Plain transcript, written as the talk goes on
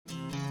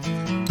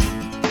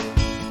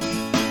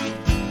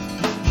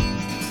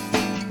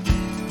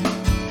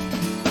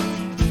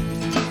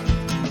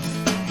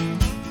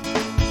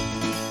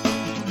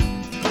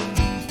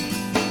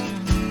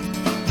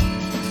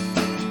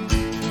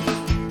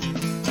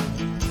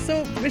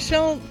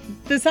Michelle,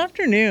 this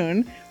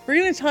afternoon, we're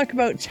going to talk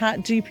about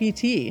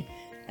ChatGPT.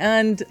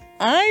 And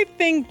I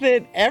think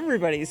that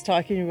everybody's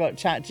talking about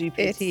ChatGPT.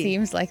 It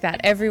seems like that.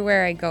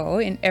 Everywhere I go,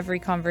 in every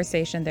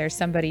conversation, there's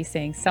somebody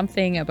saying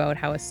something about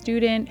how a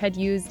student had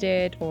used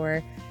it,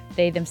 or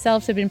they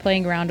themselves have been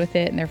playing around with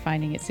it and they're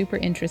finding it super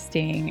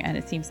interesting. And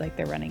it seems like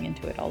they're running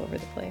into it all over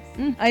the place.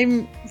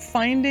 I'm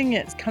finding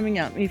it's coming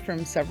at me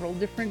from several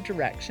different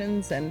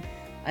directions, and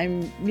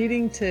I'm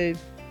needing to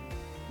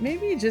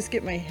maybe just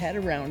get my head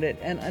around it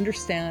and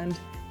understand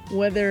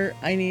whether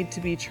I need to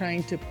be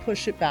trying to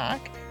push it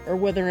back or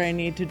whether I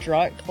need to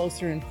draw it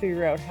closer and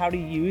figure out how to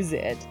use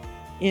it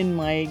in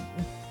my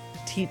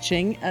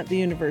teaching at the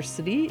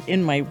university,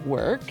 in my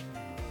work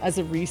as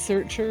a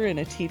researcher and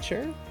a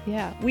teacher.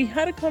 Yeah. We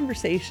had a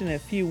conversation a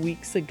few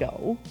weeks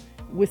ago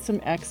with some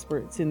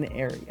experts in the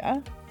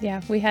area.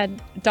 Yeah, we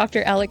had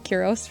Dr. Alec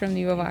Kuros from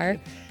the U of R,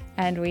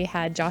 and we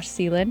had Josh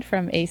Sealand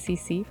from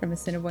ACC, from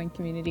Assiniboine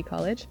Community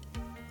College.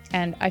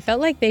 And I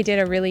felt like they did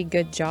a really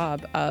good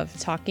job of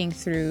talking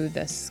through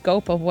the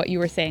scope of what you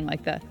were saying,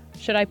 like the,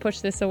 should I push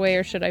this away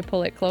or should I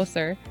pull it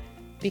closer?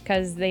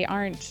 Because they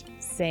aren't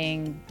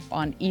saying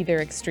on either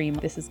extreme,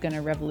 this is going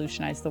to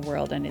revolutionize the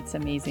world and it's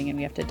amazing and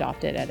we have to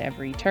adopt it at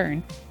every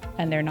turn.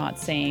 And they're not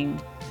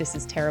saying, this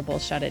is terrible,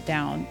 shut it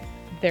down.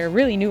 They're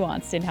really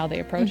nuanced in how they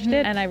approached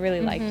it. And I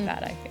really liked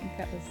that, I think.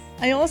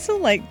 I also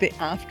liked the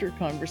after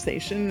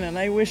conversation, and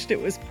I wished it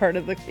was part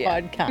of the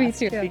podcast. Me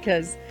too.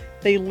 Because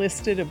they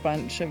listed a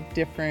bunch of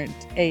different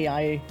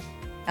AI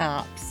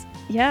apps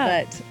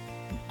that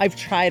I've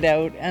tried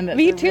out and that are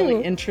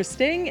really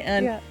interesting.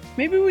 And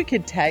maybe we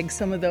could tag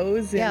some of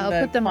those in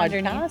the put them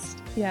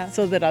podcast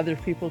so that other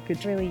people could.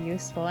 It's really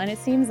useful. And it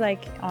seems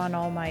like on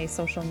all my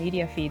social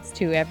media feeds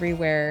too,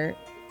 everywhere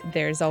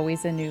there's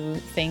always a new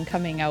thing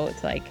coming out.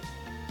 Like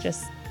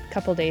just a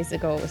couple days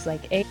ago, it was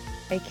like,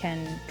 I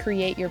can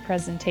create your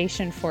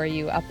presentation for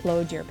you,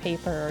 upload your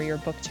paper or your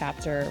book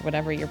chapter or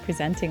whatever you're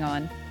presenting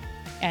on,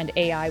 and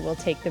AI will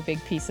take the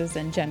big pieces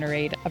and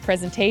generate a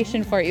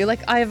presentation for you. Like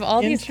I have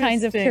all these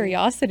kinds of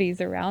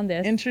curiosities around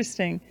this.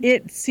 Interesting.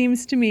 It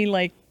seems to me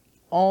like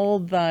all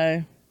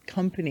the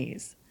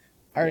companies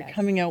are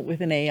coming out with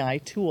an AI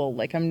tool.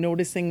 Like I'm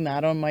noticing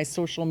that on my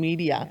social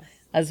media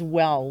as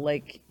well.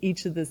 Like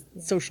each of the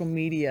social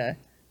media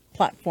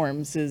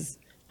platforms has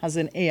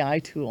an AI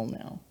tool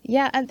now.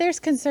 Yeah, and there's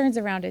concerns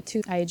around it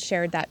too. I had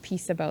shared that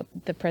piece about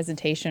the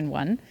presentation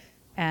one,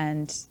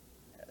 and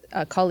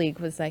a colleague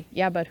was like,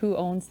 yeah, but who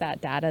owns that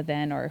data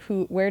then? Or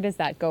where does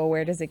that go?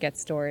 Where does it get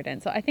stored?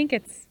 And so I think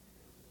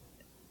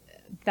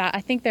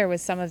I think there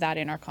was some of that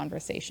in our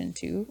conversation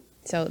too.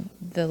 So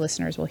the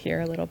listeners will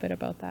hear a little bit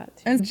about that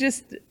too. And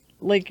just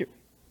like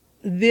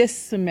this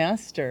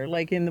semester,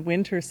 like in the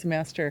winter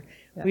semester,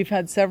 we've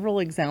had several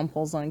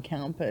examples on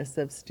campus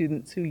of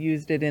students who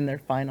used it in their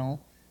final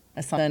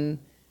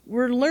assignment.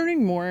 We're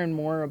learning more and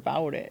more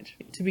about it.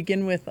 To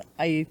begin with,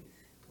 I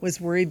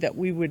was worried that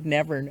we would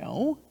never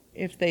know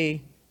if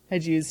they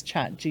had used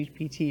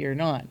ChatGPT or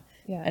not.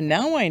 Yeah. And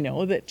now I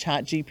know that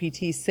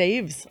ChatGPT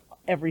saves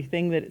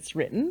everything that it's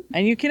written,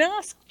 and you can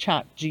ask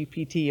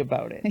ChatGPT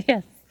about it.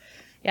 Yes.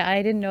 Yeah,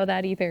 I didn't know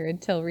that either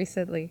until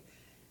recently.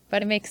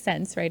 But it makes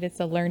sense, right? It's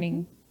a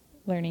learning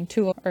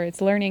tool, or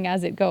it's learning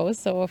as it goes.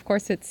 So of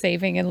course it's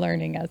saving and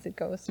learning as it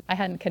goes. I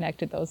hadn't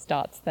connected those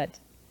dots that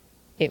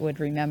it would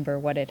remember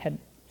what it had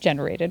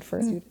generated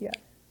for students. Yeah.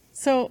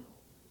 So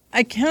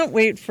I can't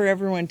wait for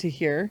everyone to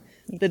hear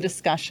the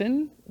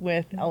discussion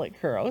with Alec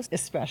Kuros,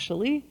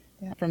 especially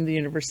from the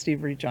University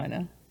of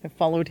Regina. I've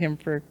followed him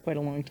for quite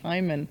a long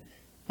time, and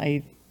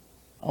I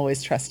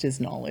always trust his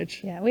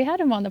knowledge. Yeah, we had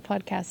him on the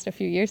podcast a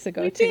few years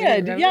ago. We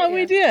did.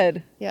 We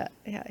did. Yeah,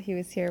 he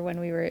was here when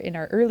we were in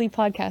our early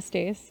podcast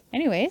days.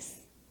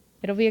 Anyways,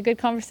 it'll be a good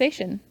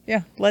conversation.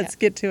 Yeah, let's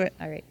get to it.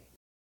 All right.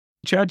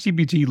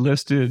 ChatGPT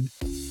listed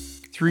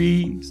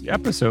 3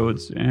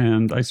 episodes,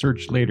 and I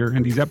searched later,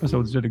 and these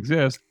episodes did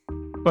exist,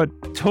 but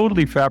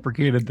totally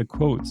fabricated the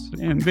quotes.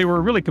 And they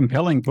were really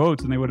compelling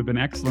quotes, and they would have been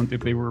excellent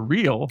if they were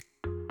real.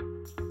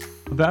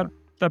 That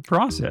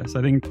process,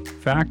 I think,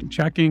 fact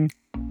checking,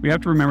 we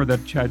have to remember that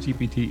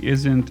ChatGPT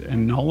isn't a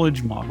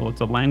knowledge model,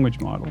 it's a language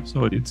model.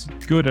 So it's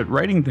good at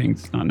writing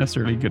things, not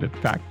necessarily good at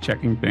fact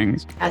checking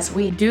things. As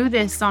we do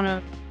this on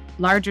a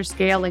larger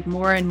scale, like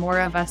more and more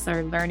of us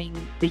are learning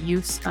the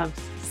use of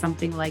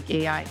something like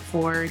AI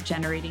for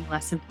generating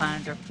lesson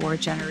plans or for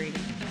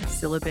generating a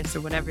syllabus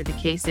or whatever the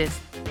case is.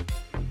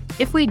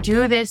 If we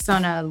do this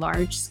on a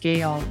large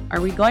scale,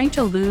 are we going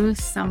to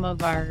lose some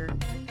of our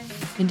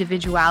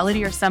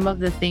individuality or some of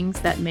the things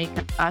that make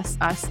us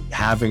us?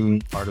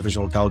 Having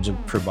artificial intelligence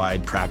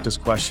provide practice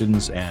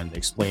questions and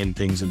explain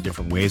things in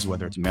different ways,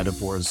 whether it's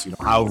metaphors,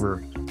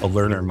 however a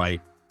learner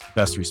might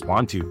best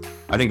respond to,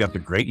 I think that's a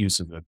great use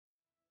of it.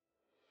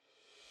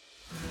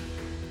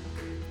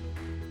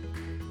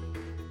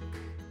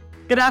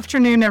 Good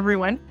afternoon,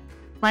 everyone.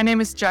 My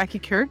name is Jackie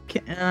Kirk,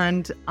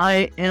 and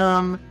I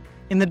am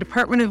in the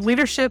Department of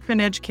Leadership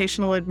and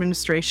Educational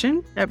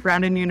Administration at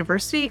Brandon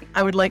University.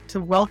 I would like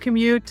to welcome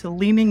you to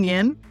Leaning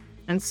In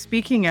and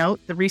Speaking Out,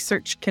 the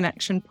Research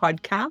Connection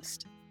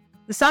podcast.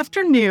 This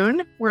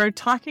afternoon, we're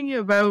talking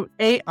about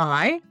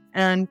AI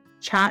and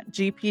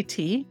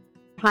ChatGPT.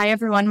 Hi,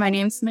 everyone. My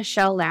name's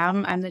Michelle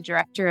Lamb. I'm the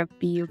director of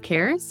BU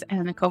Cares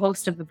and the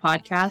co-host of the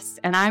podcast.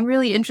 And I'm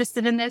really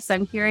interested in this.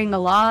 I'm hearing a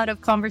lot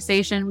of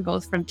conversation,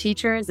 both from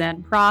teachers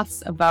and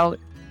profs, about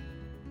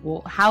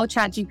how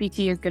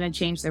ChatGPT is going to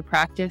change their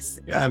practice.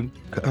 I'm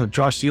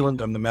Josh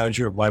Sealand. I'm the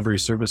manager of library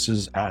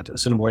services at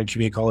Assiniboine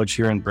Community College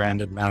here in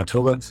Brandon,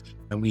 Manitoba.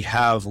 And we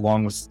have,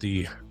 along with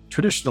the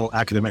traditional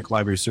academic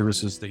library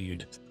services that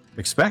you'd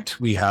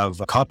expect, we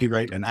have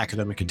copyright and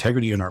academic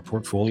integrity in our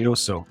portfolio.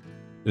 So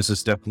this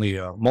is definitely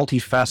a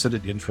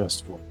multifaceted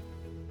interest for.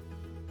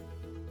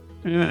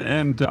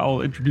 And I'll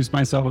introduce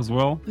myself as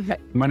well. Okay.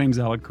 My name is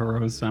Alec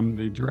Koros. I'm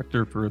the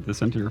director for the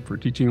Center for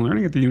Teaching and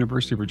Learning at the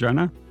University of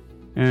Regina.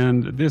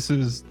 And this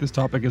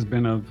topic has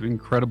been of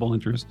incredible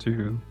interest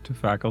to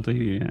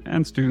faculty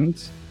and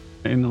students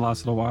in the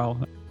last little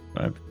while.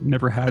 I've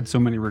never had so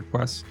many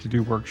requests to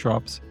do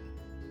workshops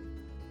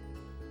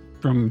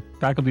from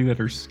faculty that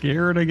are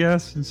scared, I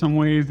guess, in some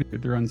ways.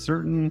 They're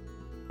uncertain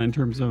in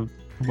terms of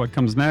what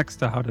comes next,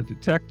 to how to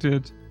detect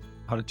it,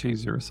 how to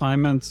change their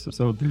assignments.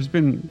 So there's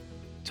been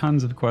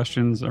tons of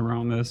questions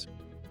around this,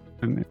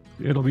 and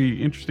it'll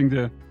be interesting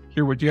to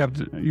hear what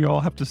you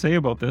all have to say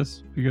about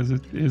this, because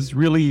it is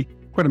really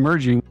quite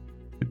emerging.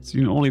 It's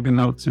only been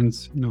out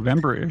since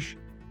November-ish,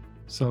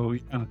 so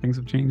things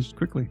have changed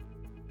quickly.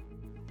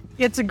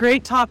 It's a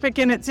great topic,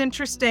 and it's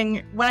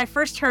interesting. When I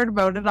first heard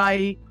about it,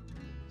 I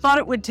thought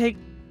it would take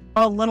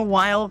a little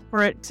while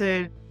for it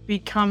to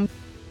become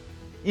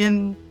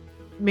in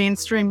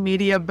mainstream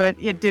media, but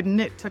it didn't.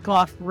 It took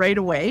off right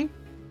away.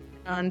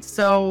 And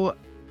so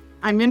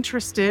I'm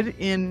interested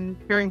in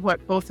hearing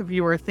what both of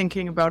you are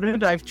thinking about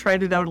it. I've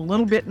tried it out a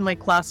little bit in my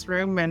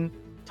classroom and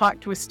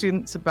talked with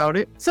students about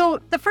it.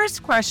 So the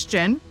first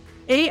question,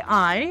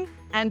 AI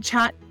and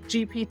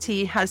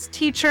ChatGPT has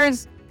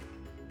teachers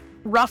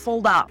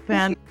ruffled up,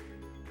 and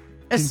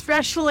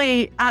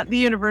especially at the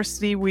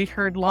university, we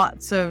heard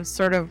lots of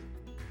sort of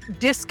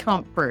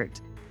discomfort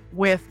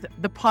with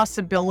the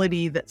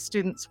possibility that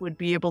students would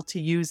be able to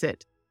use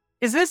it.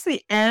 Is this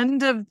the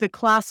end of the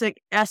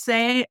classic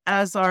essay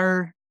as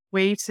our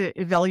way to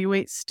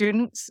evaluate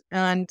students?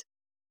 And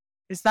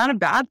is that a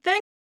bad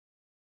thing?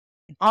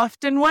 I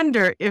often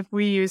wonder if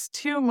we use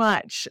too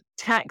much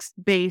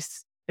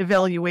text-based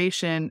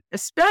evaluation,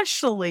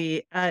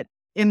 especially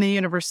in the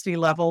university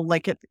level,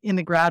 like in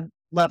the grad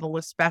level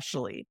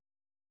especially.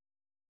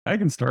 I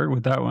can start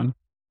with that one.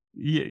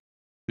 Yeah,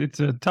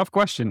 it's a tough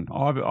question.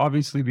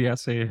 Obviously, the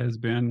essay has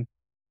been,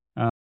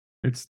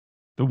 it's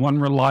the one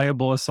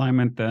reliable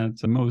assignment that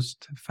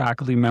most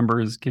faculty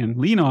members can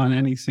lean on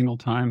any single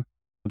time.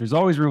 There's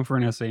always room for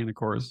an essay in a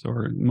course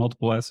or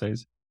multiple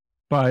essays.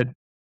 But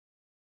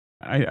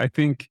I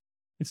think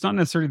it's not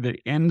necessarily the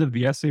end of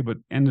the essay, but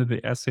end of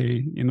the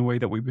essay in the way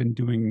that we've been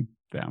doing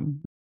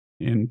them,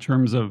 in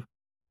terms of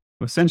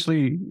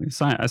essentially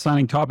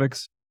assigning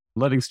topics,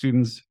 letting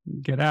students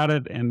get at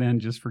it, and then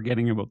just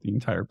forgetting about the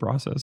entire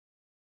process.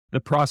 The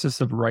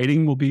process of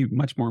writing will be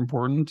much more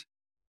important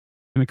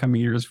in the coming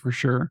years for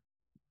sure.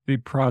 The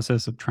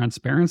process of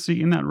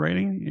transparency in that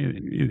writing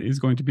is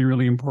going to be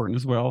really important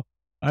as well.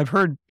 I've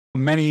heard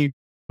many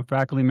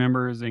faculty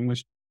members,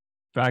 English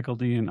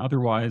faculty and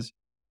otherwise,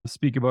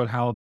 speak about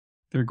how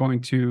they're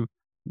going to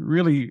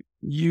really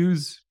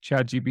use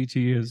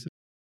ChatGPT as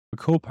a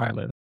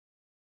co-pilot,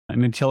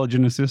 an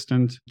intelligent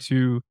assistant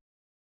to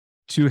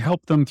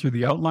help them through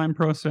the outline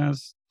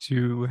process,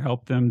 to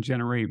help them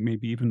generate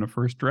maybe even a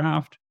first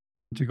draft,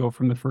 to go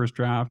from the first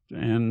draft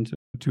and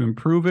to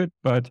improve it.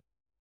 But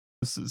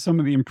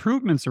some of the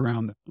improvements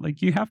around it,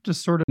 like you have to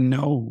sort of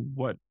know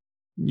what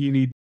you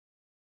need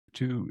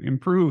to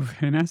improve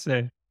an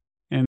essay.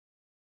 And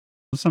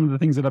some of the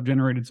things that I've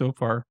generated so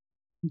far,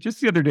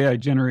 just the other day I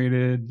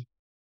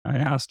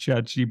asked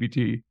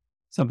ChatGPT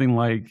something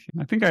like,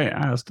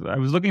 I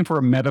was looking for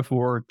a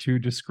metaphor to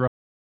describe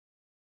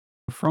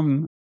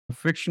from a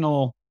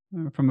fictional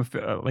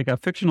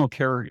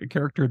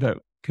character that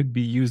could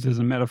be used as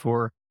a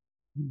metaphor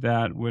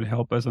that would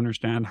help us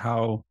understand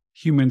how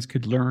humans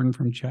could learn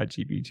from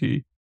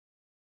ChatGPT.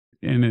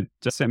 And it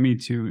just sent me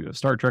to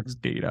Star Trek's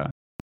Data.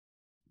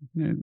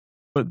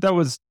 But that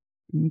was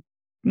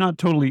not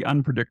totally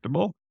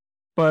unpredictable.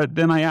 But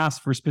then I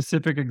asked for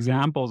specific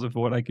examples of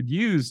what I could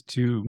use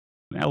to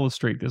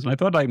illustrate this. And I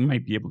thought I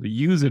might be able to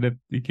use it if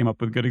he came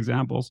up with good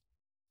examples.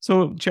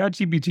 So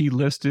ChatGPT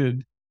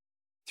listed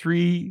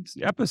 3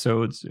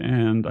 episodes,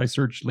 and I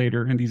searched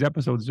later, and these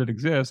episodes did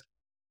exist,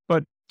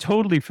 but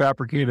totally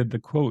fabricated the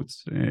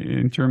quotes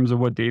in terms of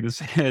what data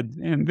said.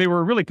 And they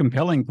were really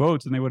compelling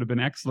quotes, and they would have been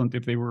excellent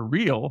if they were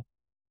real.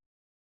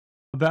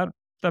 That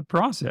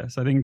process,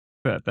 I think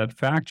that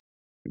fact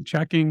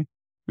checking,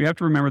 we have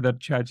to remember that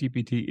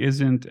ChatGPT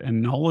isn't a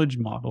knowledge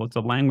model, it's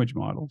a language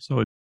model.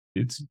 So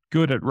it's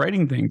good at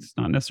writing things, it's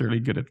not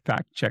necessarily good at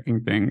fact checking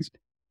things.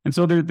 And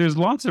so there's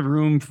lots of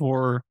room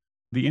for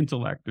the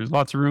intellect. There's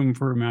lots of room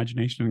for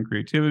imagination and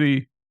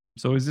creativity.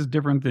 So is this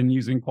different than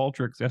using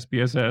Qualtrics,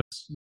 SPSS,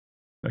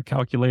 a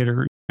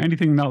calculator?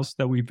 Anything else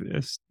that we've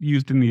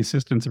used in the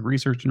assistance of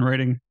research and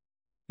writing,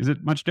 is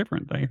it much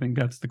different? I think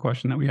that's the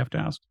question that we have to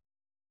ask.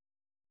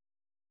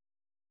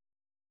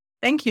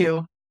 Thank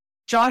you.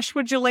 Josh,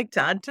 would you like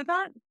to add to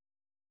that?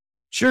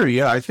 Sure.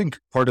 Yeah. I think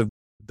part of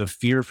the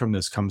fear from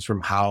this comes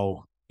from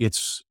how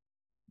it's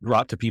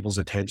brought to people's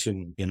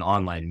attention in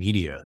online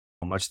media,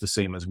 much the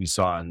same as we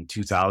saw in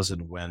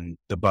 2000 when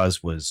the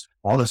buzz was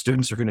all the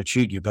students are going to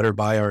cheat. You better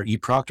buy our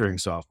e-proctoring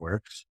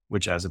software,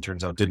 which as it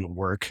turns out didn't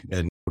work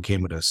and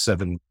came with a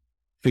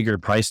 7-figure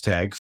price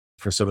tag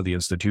for some of the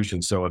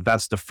institutions. So if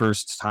that's the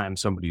first time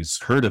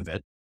somebody's heard of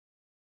it,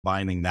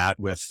 combining that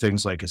with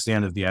things like it's the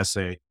end of the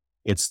essay,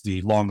 it's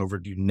the long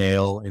overdue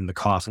nail in the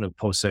coffin of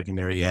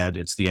post-secondary ed,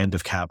 it's the end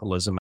of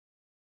capitalism.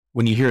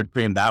 When you hear it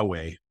framed that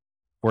way,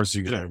 of course,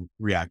 you're going to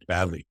react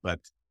badly. But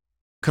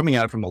coming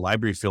out from the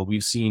library field,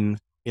 we've seen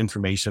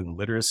information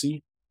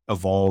literacy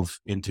evolve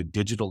into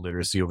digital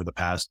literacy over the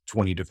past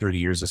 20 to 30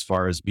 years, as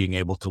far as being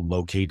able to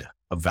locate,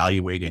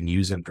 evaluate, and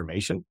use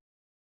information.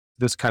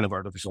 This kind of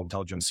artificial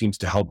intelligence seems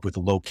to help with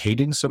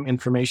locating some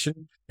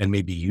information and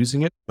maybe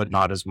using it, but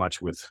not as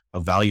much with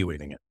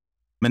evaluating it.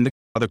 And the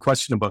other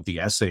question about the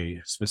essay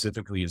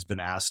specifically has been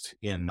asked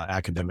in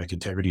academic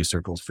integrity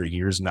circles for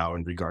years now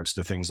in regards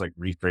to things like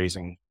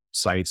rephrasing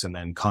sites and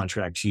then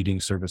contract cheating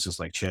services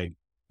like Chegg,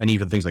 and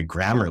even things like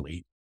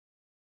Grammarly.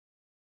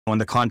 In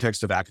the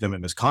context of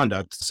academic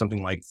misconduct,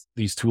 something like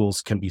these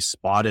tools can be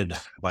spotted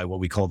by what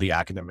we call the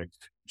academic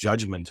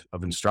judgment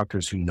of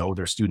instructors who know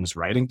their students'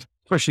 writing,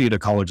 especially at a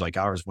college like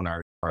ours when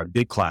our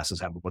big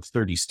classes have about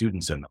 30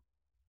 students in them.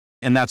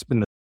 And that's been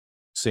the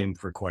same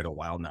for quite a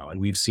while now. And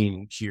we've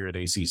seen here at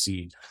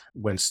ACC,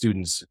 when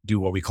students do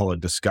what we call a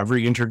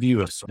discovery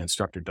interview, if an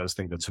instructor does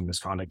think that some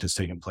misconduct has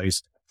taken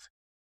place,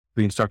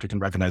 the instructor can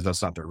recognize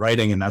that's not their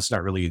writing, and that's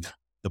not really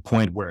the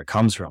point where it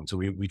comes from. So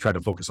we try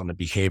to focus on the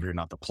behavior,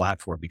 not the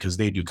platform, because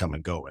they do come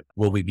and go.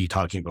 Will we be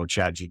talking about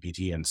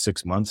ChatGPT in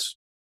 6 months?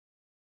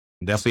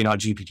 Definitely not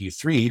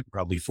GPT-3,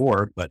 probably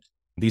 4, but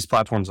these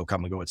platforms will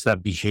come and go. It's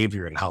that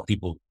behavior and how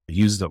people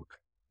use them.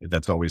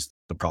 That's always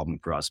the problem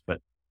for us.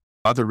 But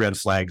other red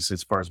flags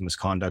as far as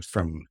misconduct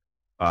from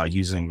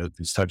using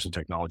these types of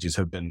technologies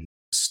have been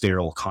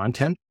sterile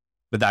content,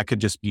 but that could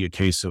just be a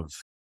case of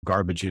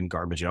garbage in,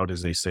 garbage out,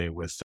 as they say,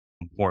 with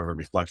more of a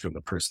reflection of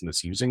the person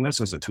that's using this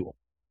as a tool.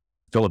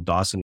 Philip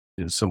Dawson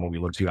is someone we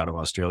look to out of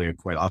Australia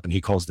quite often. He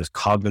calls this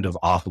cognitive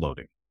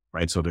offloading,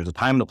 right? So there's a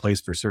time and a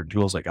place for certain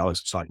tools, like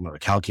Alex was talking about, a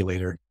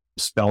calculator,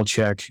 spell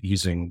check,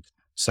 using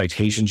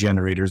citation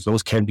generators.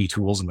 Those can be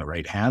tools in the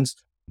right hands,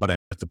 but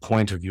if the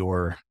point of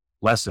your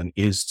lesson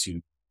is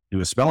to do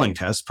a spelling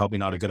test, probably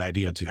not a good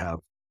idea to have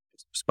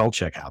spell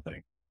check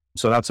happening.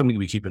 So that's something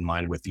we keep in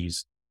mind with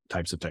these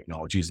types of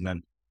technologies. And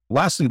then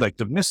lastly, like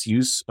the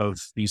misuse of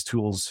these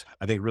tools,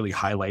 I think really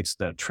highlights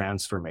the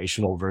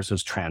transformational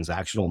versus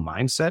transactional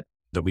mindset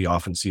that we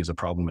often see as a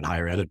problem in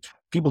higher ed.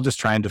 People just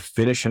trying to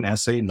finish an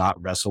essay,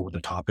 not wrestle with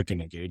the topic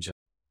and engage in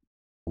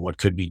what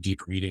could be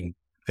deep reading,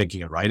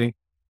 thinking, and writing.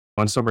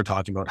 When some are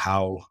talking about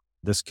how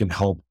this can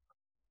help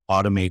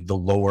automate the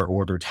lower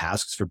order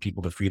tasks for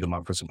people to free them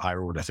up for some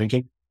higher order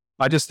thinking,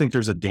 I just think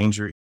there's a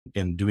danger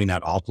in doing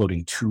that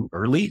offloading too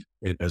early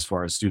as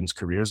far as students'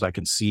 careers. I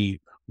can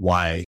see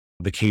why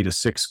the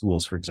K-6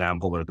 schools, for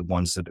example, are the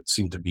ones that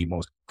seem to be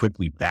most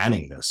quickly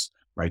banning this,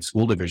 right?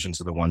 School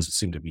divisions are the ones that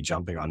seem to be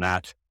jumping on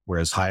that,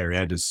 whereas higher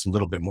ed is a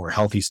little bit more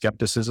healthy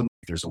skepticism.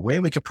 There's a way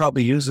we could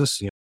probably use this.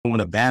 Don't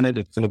want to ban it.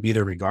 It's going to be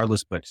there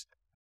regardless, but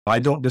I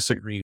don't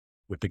disagree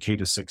with the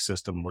K-6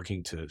 system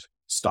looking to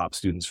stop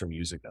students from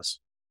using this.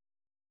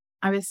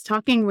 I was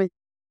talking with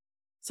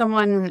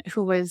someone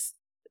who was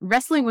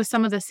wrestling with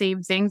some of the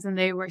same things, and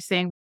they were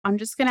saying, I'm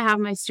just going to have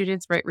my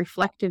students write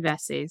reflective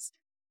essays.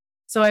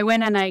 So I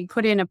went and I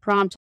put in a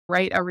prompt,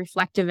 write a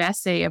reflective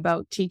essay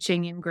about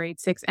teaching in grade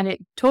 6. And it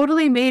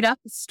totally made up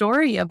a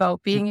story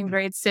about being in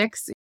grade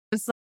 6. It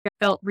was like, it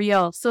felt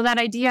real. So that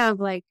idea of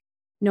like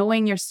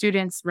knowing your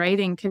students'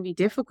 writing can be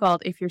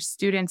difficult if your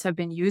students have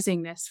been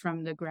using this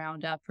from the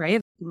ground up,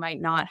 right? You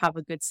might not have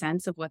a good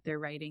sense of what their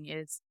writing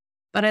is.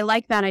 But I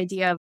like that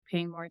idea of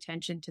paying more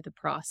attention to the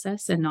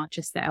process and not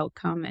just the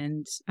outcome.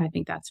 And I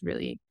think that's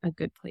really a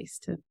good place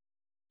to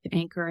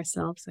anchor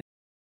ourselves.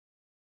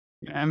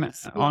 And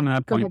on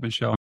that point,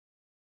 Michelle,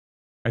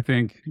 I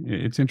think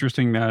it's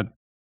interesting that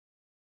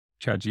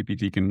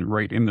ChatGPT can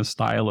write in the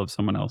style of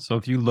someone else. So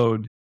if you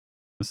load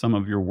some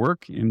of your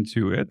work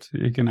into it,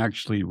 it can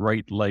actually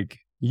write like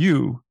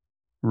you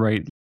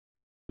write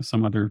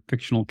some other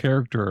fictional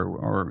character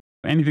or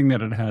anything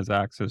that it has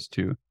access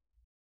to.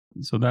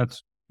 So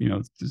that's,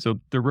 so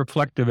the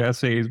reflective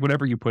essays,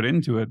 whatever you put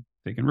into it,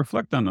 they can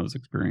reflect on those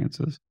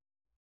experiences.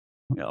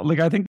 Like,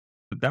 I think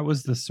that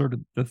was the sort of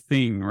the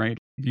thing, right?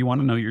 If you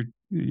want to know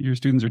your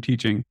students are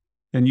teaching,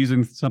 then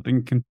using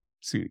something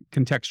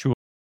contextual,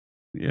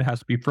 it has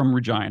to be from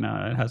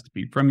Regina, it has to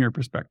be from your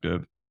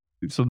perspective.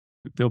 So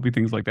there'll be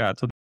things like that.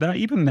 So that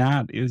even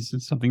that is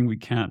something we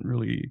can't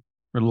really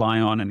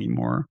rely on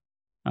anymore.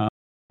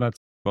 That's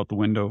out the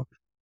window.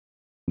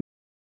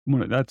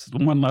 That's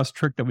one last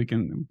trick that we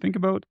can think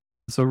about.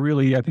 So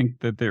really, I think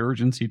that the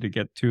urgency to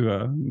get to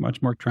a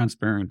much more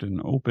transparent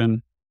and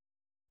open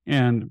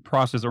and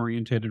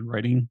process-oriented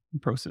writing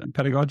process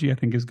pedagogy, I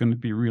think, is going to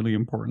be really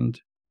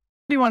important.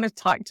 Do you want to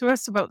talk to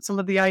us about some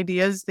of the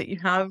ideas that you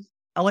have,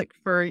 Alec,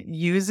 for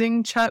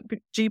using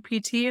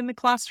ChatGPT in the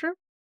classroom?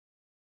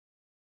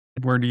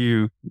 Where do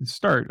you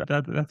start?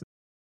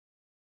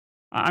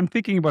 I'm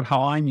thinking about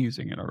how I'm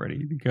using it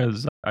already,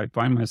 because I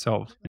find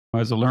myself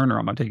as a learner,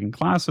 I'm not taking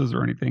classes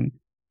or anything,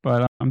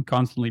 but I'm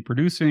constantly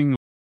producing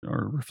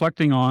or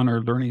reflecting on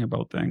or learning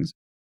about things.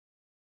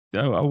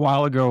 A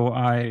while ago,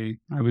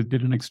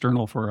 did an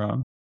external for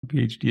a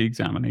PhD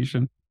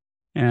examination,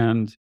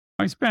 and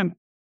I spent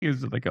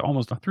is like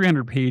almost a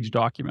 300-page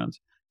document.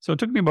 So it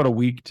took me about a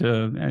week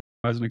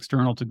as an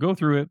external, to go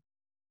through it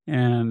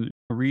and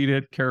read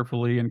it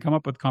carefully and come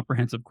up with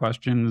comprehensive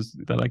questions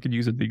that I could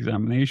use at the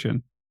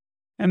examination.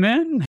 And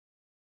then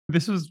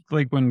this was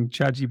like when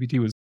ChatGPT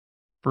was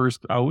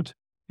first out,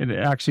 it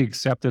actually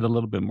accepted a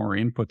little bit more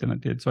input than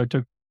it did. So I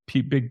took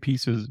big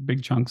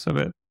chunks of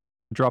it,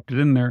 dropped it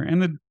in there,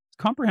 and the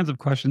comprehensive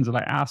questions that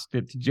I asked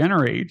it to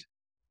generate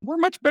were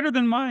much better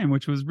than mine,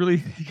 which was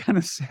really kind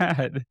of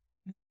sad.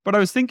 But I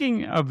was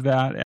thinking of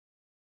that.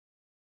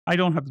 I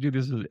don't have to do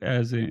this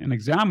as an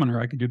examiner.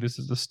 I could do this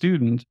as a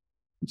student.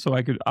 So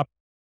I could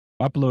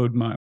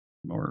upload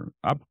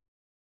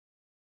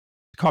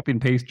copy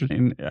and paste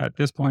in at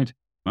this point.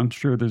 I'm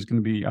sure there's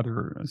going to be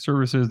other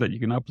services that you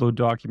can upload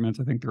documents.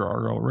 I think there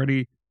are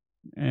already,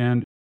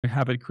 and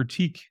have it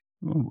critique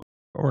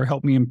or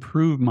help me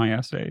improve my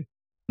essay.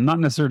 Not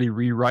necessarily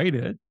rewrite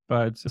it,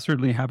 but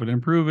certainly have it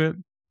improve it.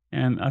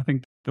 And I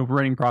think the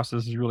writing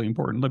process is really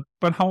important.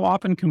 But how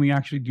often can we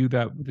actually do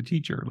that with a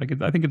teacher?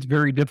 I think it's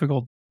very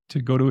difficult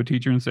to go to a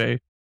teacher and say,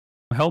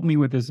 help me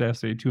with this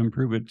essay to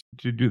improve it,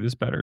 to do this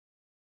better.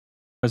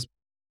 As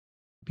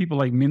people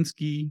like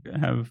Minsky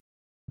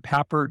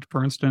Papert,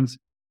 for instance,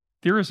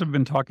 theorists have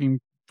been talking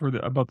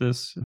about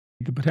this,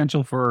 the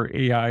potential for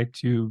AI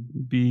to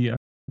be a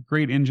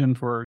great engine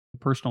for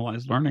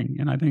personalized learning.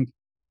 And I think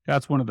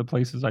that's one of the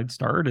places I'd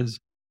start, is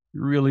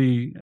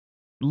really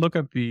look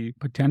at the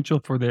potential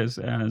for this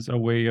as a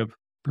way of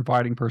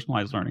providing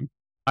personalized learning.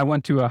 I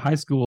went to a high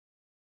school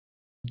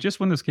just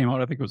when this came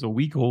out. I think it was a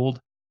week old,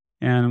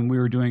 and we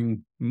were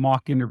doing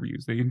mock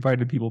interviews. They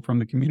invited people from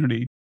the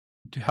community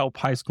to help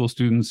high school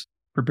students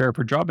prepare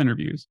for job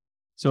interviews.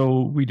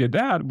 So we did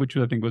that, which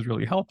I think was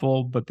really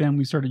helpful. But then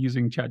we started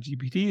using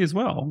ChatGPT as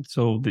well.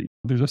 So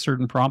there's a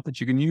certain prompt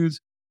that you can use.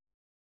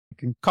 You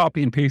can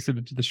copy and paste it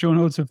into the show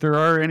notes if there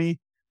are any,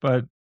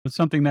 but it's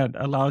something that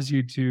allows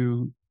you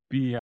to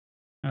be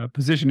a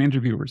position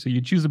interviewer. So you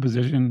choose a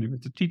position, if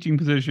it's a teaching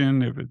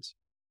position, if it's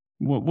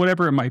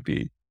whatever it might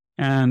be,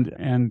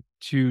 and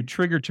to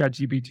trigger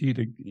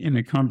ChatGPT in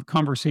a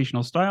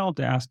conversational style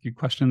to ask you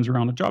questions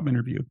around a job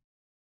interview.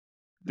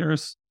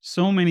 There's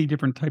so many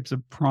different types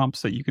of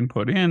prompts that you can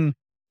put in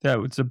that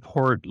would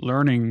support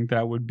learning,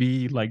 that would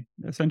be like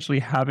essentially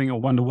having a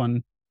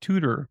one-to-one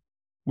tutor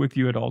with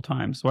you at all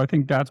times. So I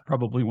think that's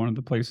probably one of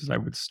the places I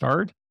would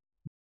start.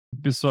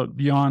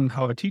 Beyond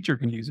how a teacher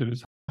can use it,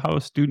 is how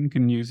a student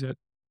can use it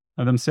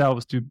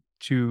themselves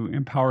to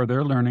empower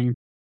their learning,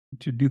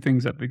 to do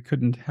things that they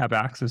couldn't have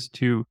access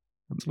to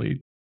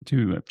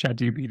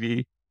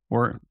ChatGPT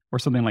or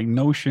something like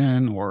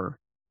Notion or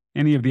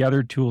any of the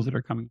other tools that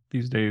are coming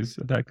these days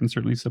that can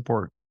certainly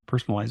support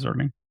personalized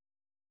learning.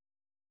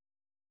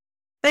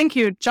 Thank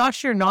you.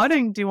 Josh, you're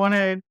nodding. Do you want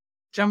to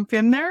jump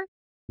in there?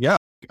 Yeah,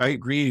 I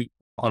agree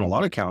on a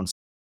lot of counts.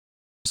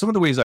 Some of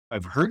the ways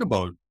I've heard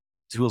about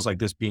tools like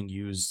this being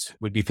used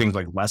would be things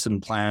like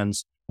lesson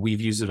plans. We've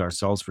used it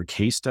ourselves for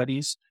case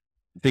studies.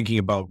 Thinking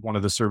about one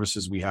of the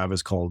services we have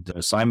is called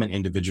assignment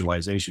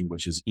individualization,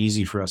 which is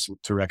easy for us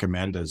to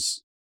recommend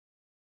as,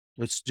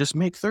 let's just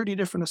make 30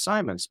 different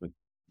assignments, but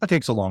that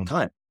takes a long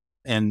time.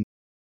 And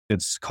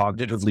it's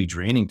cognitively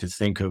draining to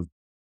think of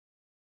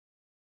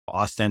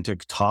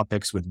authentic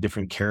topics with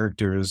different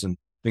characters and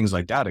things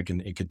like that.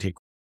 It could take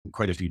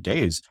quite a few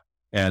days.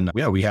 And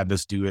yeah, we had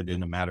this do it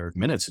in a matter of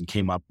minutes and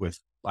came up with,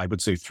 I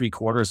would say,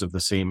 3/4 of the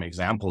same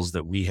examples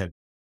that we had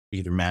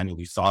either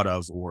manually thought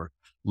of or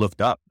looked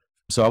up.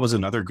 So that was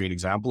another great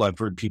example. I've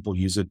heard people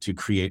use it to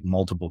create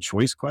multiple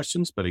choice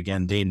questions, but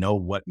again, they know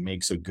what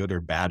makes a good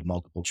or bad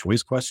multiple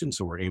choice question.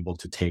 So we're able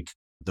to take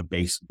the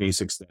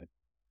basics that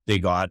they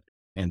got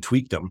and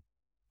tweak them.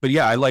 But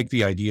yeah, I like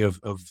the idea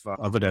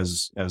of it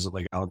as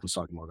like Alec was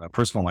talking about,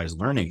 personalized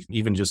learning.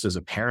 Even just as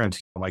a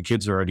parent, my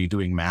kids are already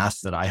doing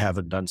math that I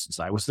haven't done since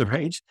I was their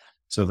age.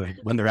 So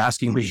when they're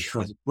asking me,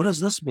 what does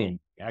this mean?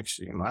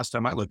 Actually, last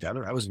time I looked at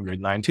it, I was in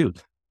grade 9 too.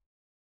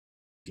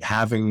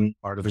 Having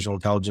artificial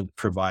intelligence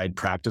provide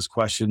practice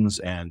questions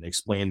and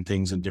explain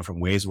things in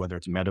different ways, whether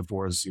it's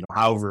metaphors,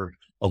 however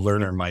a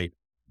learner might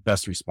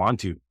best respond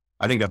to,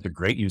 I think that's a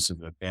great use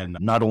of it. And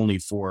not only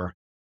for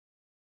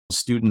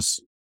students,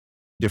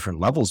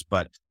 different levels,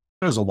 but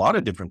there's a lot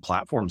of different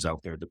platforms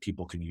out there that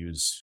people can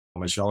use.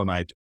 Michelle and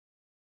I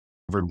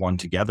covered one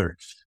together.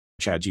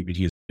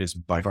 ChatGPT is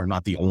by far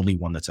not the only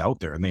one that's out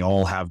there, and they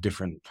all have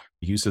different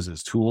uses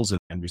as tools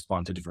and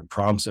respond to different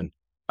prompts. And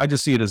I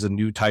just see it as a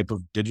new type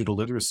of digital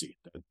literacy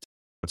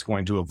that's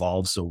going to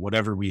evolve. So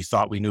whatever we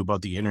thought we knew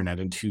about the internet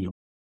the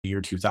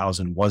year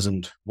 2000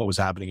 wasn't what was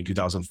happening in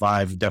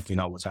 2005, definitely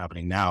not what's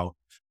happening now.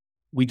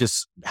 We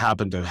just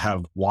happen to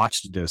have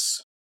watched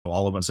this.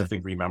 All of us, I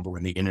think, remember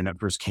when the internet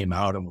first came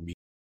out and when we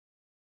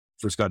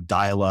first got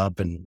dial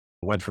up and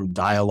went from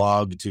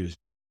dialogue to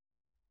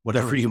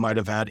whatever you might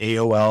have had,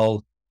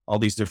 AOL, all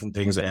these different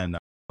things. And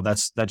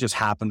that just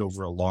happened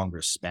over a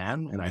longer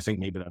span. And I think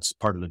maybe that's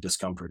part of the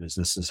discomfort is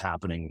this is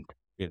happening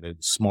in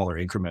smaller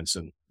increments.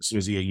 And as soon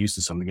as you get used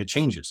to something, it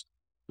changes.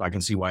 I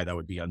can see why that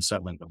would be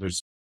unsettling, but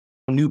there's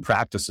new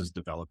practices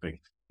developing,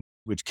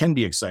 which can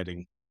be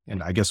exciting.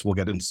 And I guess we'll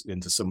get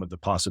into some of the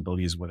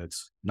possibilities when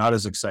it's not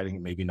as exciting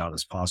and maybe not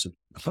as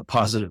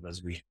positive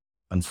as we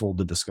unfold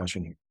the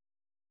discussion here.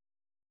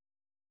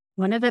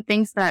 One of the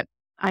things that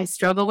I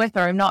struggle with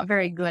or I'm not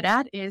very good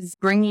at is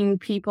bringing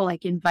people,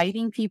 like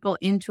inviting people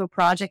into a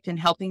project and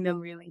helping them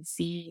really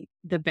see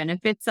the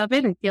benefits of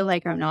it. I feel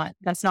like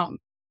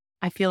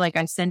I feel like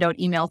I send out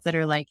emails that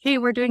are like, hey,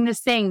 we're doing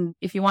this thing.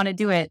 If you want to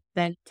do it,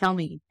 then tell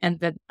me. And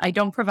that I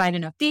don't provide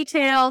enough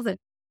details. And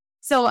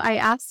so I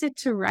asked it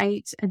to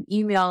write an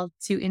email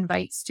to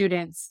invite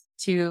students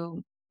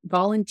to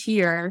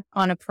volunteer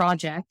on a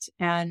project.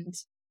 And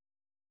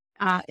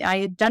I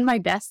had done my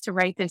best to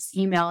write this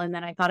email. And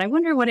then I thought, I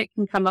wonder what it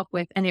can come up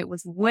with. And it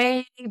was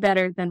way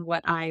better than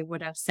what I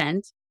would have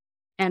sent.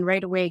 And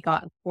right away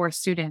got 4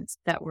 students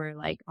that were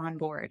like on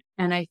board.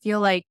 And I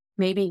feel like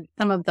maybe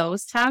some of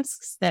those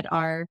tasks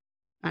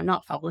I'm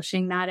not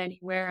publishing that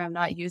anywhere. I'm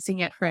not using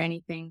it for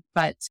anything,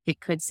 but it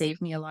could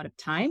save me a lot of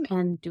time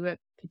and do a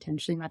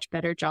potentially much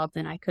better job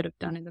than I could have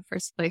done in the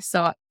first place.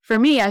 So for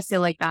me, I feel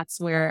like that's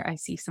where I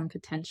see some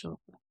potential.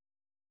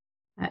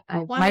 I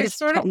might have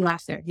cut you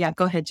off there. Yeah,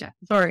 go ahead, Jeff.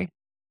 Sorry.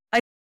 I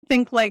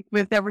think like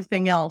with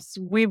everything else,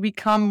 we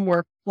become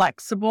more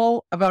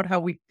flexible about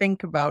how we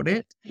think about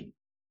it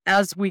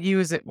as we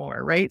use it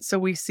more, right? So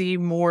we see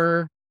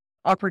more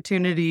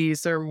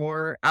opportunities or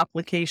more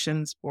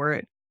applications for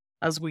it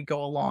as we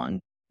go along.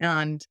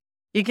 And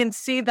you can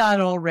see that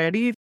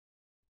already,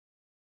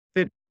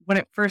 that when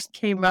it first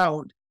came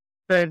out,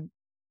 the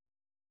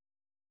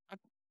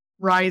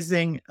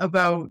rising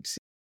about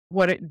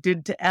what it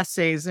did to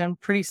essays. And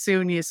pretty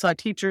soon you saw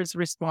teachers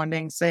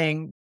responding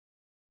saying,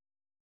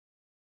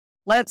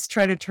 let's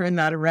try to turn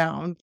that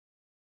around.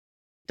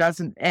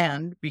 Doesn't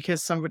end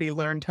because somebody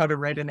learned how to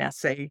write an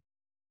essay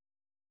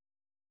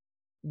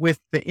with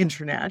the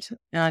internet.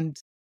 And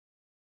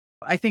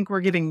I think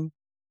we're getting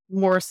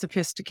more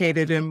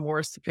sophisticated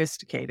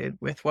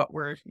with what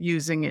we're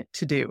using it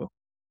to do.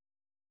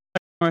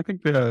 I think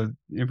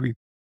if we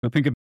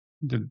think of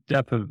the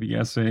depth of the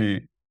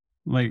essay,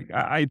 like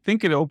I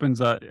think it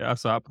opens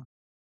us up.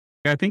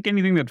 I think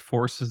anything that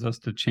forces us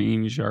to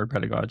change our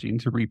pedagogy and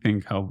to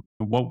rethink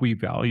what we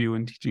value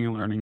in teaching and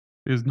learning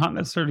is not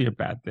necessarily a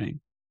bad thing.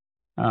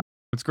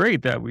 It's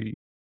great that we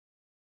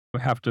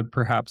have to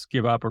perhaps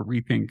give up or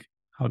rethink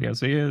how the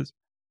essay is.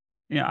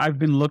 Yeah, I've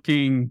been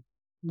looking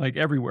like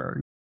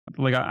everywhere.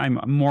 Like I'm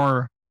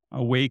more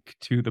awake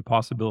to the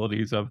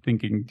possibilities of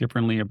thinking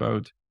differently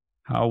about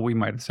how we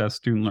might assess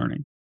student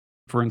learning.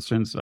 For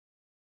instance,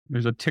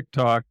 there's a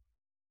TikTok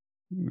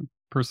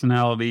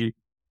personality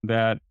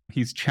that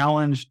he's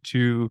challenged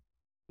to,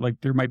 like,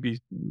 there might be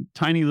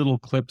tiny little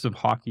clips of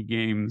hockey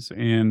games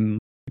in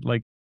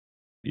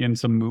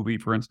some movie,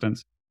 for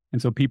instance.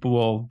 And so people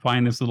will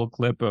find this little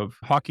clip of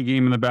hockey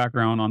game in the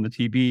background on the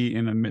TV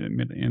in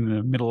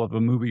the middle of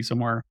a movie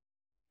somewhere.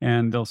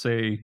 And they'll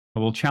say,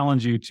 we'll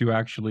challenge you to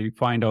actually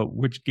find out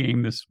which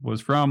game this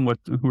was from,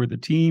 who are the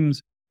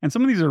teams. And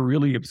some of these are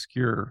really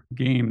obscure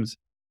games.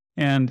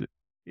 And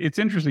it's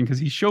interesting because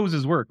he shows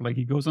his work. Like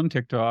he goes on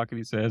TikTok and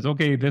he says,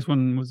 okay, this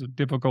one was a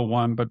difficult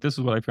one, but this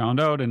is what I found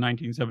out in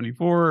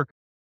 1974.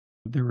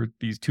 There were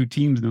these 2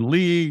 teams in the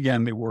league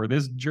and they wore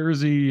this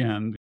jersey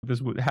and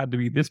this had to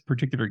be this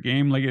particular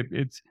game. Like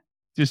it's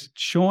just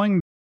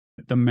showing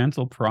the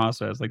mental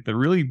process, like the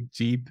really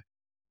deep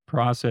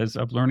process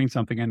of learning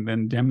something and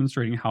then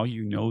demonstrating how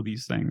you know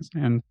these things.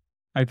 And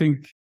I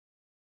think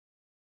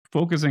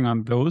focusing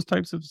on those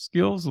types of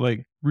skills,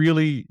 like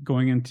really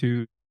going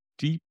into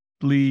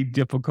deeply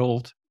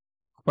difficult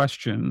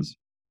questions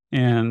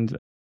and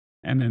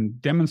then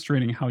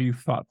demonstrating how you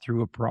thought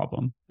through a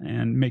problem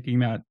and making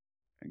that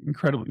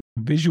incredibly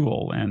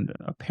visual and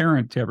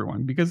apparent to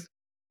everyone, because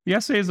the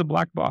essay is a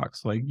black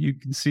box. Like you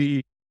can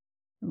see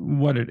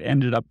what it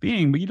ended up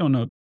being, but you don't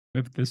know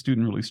if the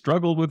student really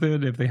struggled with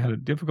it, if they had a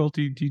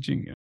difficulty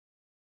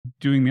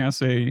doing the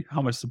essay,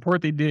 how much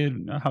support they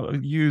did, how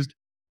it used.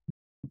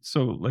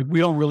 So like we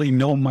don't really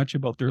know much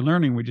about their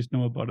learning. We just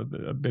know about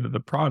a bit of the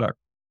product,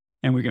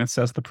 and we can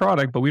assess the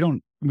product, but we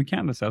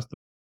can't assess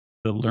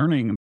the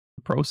learning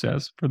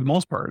process for the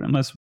most part,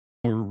 unless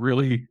we're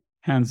really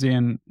hands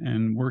in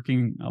and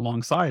working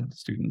alongside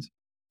students.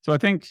 So I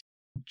think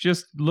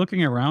just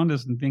looking around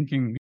us and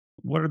thinking,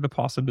 what are the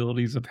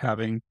possibilities of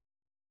having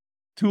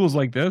tools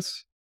like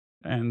this,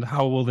 and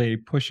how will they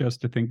push us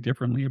to think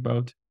differently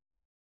about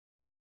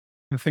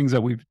the things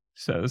that we've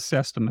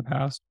assessed in the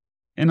past?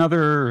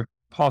 another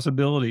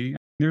possibility,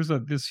 there's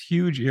this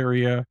huge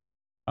area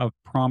of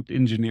prompt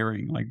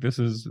engineering. Like, this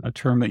is a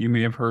term that you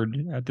may have heard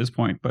at this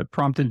point, but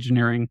prompt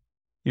engineering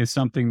is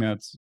something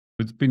it's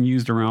been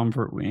used around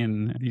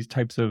in these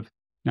types of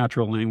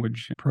natural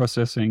language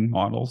processing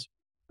models.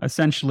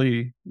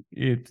 Essentially,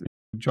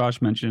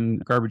 Josh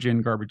mentioned garbage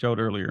in, garbage out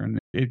earlier, and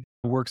it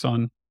works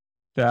on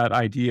that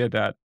idea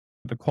that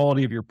the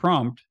quality of your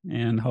prompt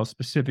and how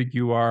specific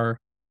you are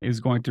is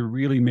going to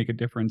really make a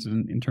difference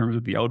in terms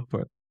of the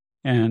output.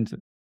 And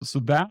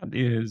so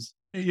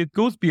it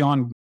goes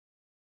beyond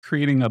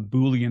creating a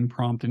Boolean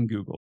prompt in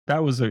Google.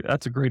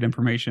 That's a great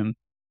information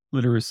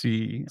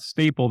literacy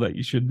staple that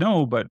you should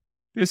know, but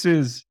this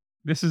is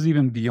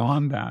even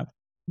beyond that.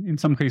 In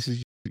some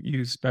cases, you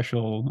use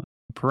special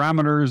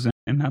parameters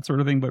and that sort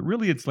of thing, but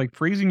really it's like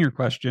phrasing your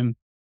question.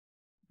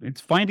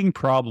 It's finding the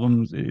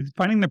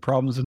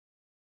problems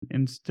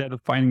instead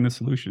of finding the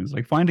solutions,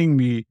 like finding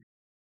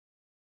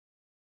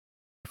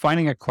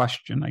a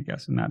question, I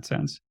guess, in that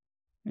sense.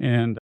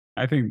 And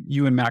I think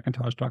Ewan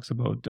McIntosh talks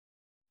about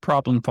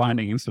problem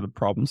finding instead of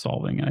problem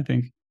solving. And I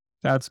think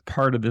that's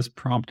part of this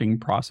prompting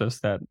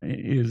process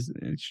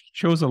it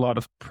shows a lot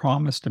of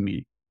promise to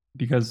me,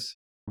 because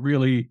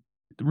really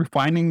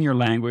refining your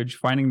language,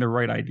 finding the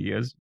right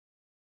ideas,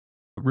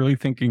 really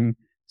thinking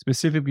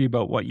specifically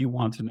about what you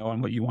want to know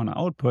and what you want to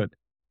output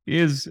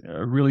is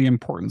a really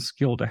important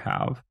skill to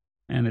have.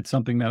 And it's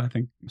something that I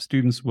think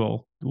students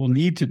will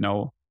need to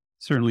know,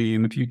 certainly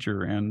in the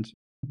future and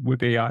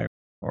with AI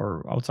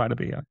or outside of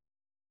AI.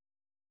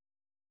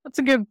 That's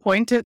a good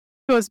point. It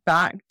goes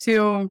back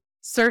to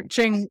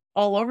searching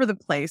all over the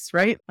place,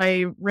 right?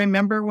 I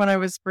remember when I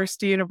was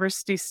first a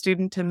university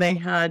student and they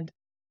had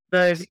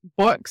the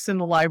books in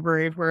the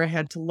library where I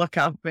had to look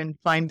up and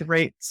find the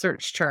right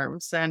search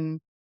terms.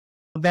 And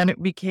then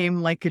it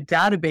became like a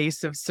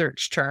database of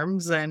search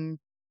terms. And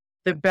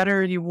the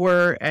better you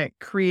were at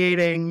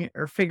creating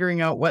or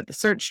figuring out what the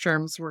search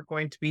terms were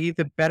going to be,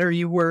 the better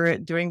you were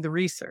at doing the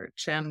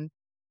research. And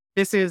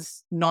this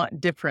is not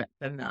different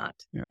than that.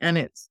 Yeah. And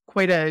it's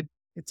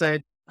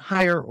a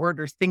higher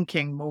order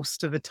thinking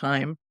most of the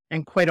time.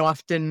 And quite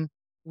often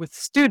with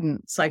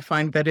students, I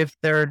find that if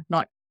they're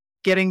not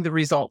getting the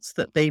results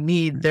that they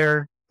need,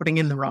 they're putting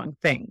in the wrong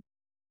thing.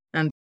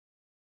 And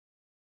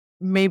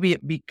maybe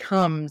it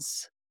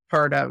becomes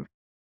part of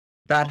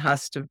that,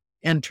 has to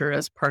enter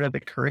as part of the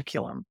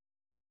curriculum,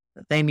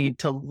 that they need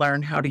to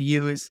learn how to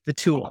use the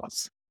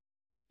tools.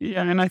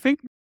 Yeah. And I think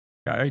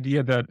the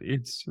idea that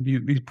it's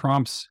these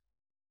prompts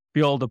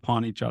build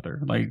upon each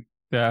other, like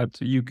that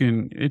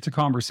it's a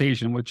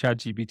conversation with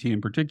ChatGPT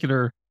in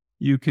particular.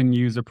 You can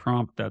use a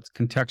prompt that's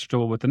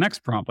contextual with the next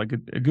prompt. Like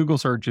a Google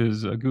search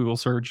is a Google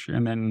search,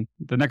 and then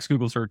the next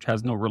Google search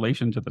has no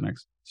relation to the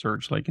next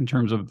search, like in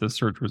terms of the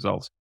search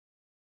results.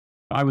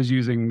 I was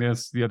using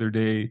this the other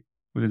day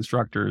with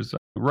instructors.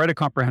 Write a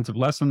comprehensive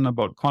lesson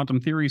about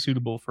quantum theory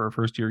suitable for a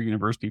first-year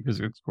university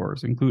physics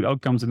course. Include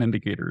outcomes and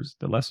indicators.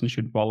 The lesson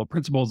should follow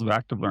principles of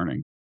active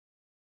learning.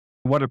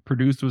 What it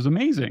produced was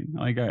amazing.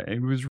 Like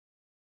it was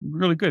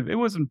really good. It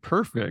wasn't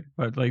perfect,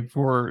 but like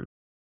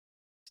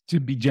to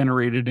be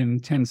generated in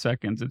 10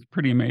 seconds, it's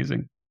pretty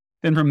amazing.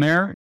 Then from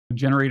there,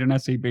 generate an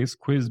essay-based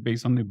quiz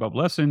based on the above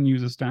lesson.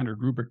 Use a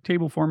standard rubric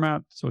table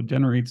format. So it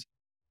generates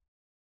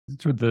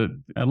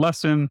a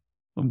lesson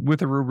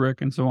with a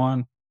rubric and so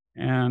on.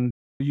 And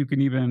you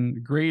can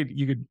even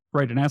you could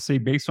write an essay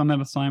based on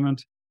that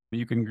assignment.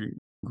 You can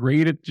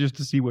grade it just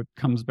to see what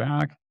comes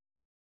back.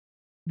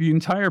 The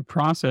entire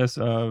process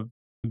of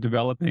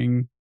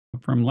developing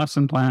from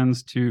lesson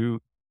plans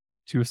to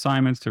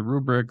assignments to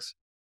rubrics,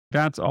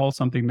 that's all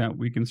something that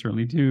we can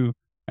certainly do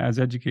as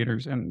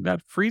educators. And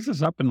that frees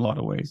us up in a lot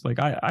of ways. Like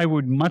I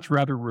would much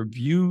rather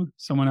review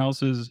someone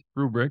else's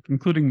rubric,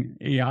 including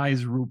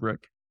AI's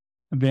rubric,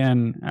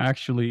 than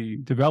actually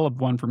develop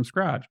one from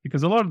scratch,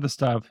 because a lot of the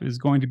stuff is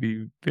going to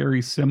be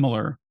very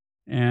similar.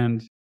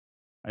 And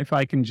if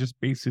I can just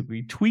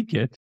basically tweak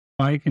it,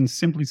 I can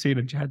simply say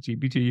to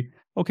ChatGPT,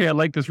 okay, I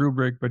like this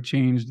rubric, but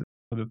change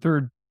the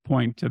third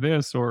point to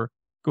this, or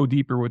go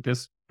deeper with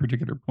this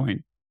particular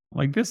point.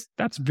 Like this,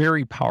 that's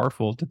very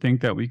powerful to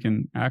think that we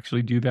can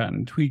actually do that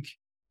and tweak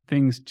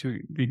things to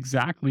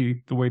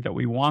exactly the way that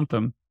we want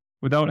them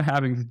without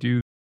having to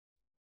do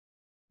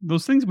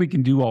those things we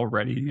can do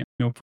already,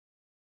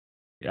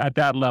 at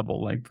that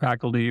level, like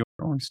faculty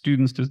or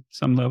students to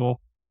some level.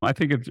 I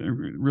think it's a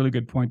really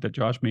good point that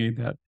Josh made,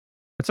 that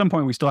at some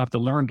point we still have to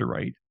learn to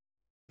write.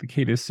 The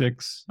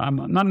K-6, I'm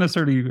not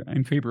necessarily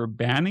in favor of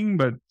banning,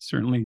 but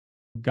certainly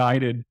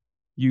guided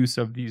use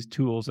of these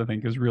tools, I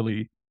think, is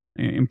really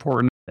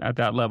important at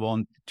that level,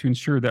 and to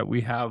ensure that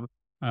we have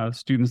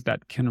students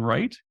that can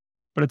write.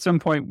 But at some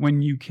point,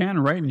 when you can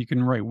write and you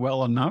can write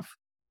well enough,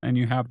 and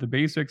you have the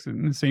basics,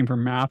 and the same for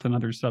math and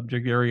other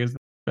subject areas,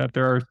 that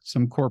there are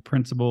some core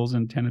principles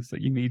and tenets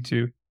that you need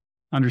to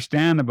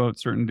understand about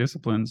certain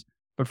disciplines.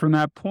 But from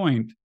that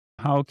point,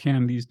 how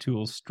can these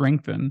tools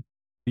strengthen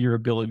your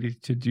ability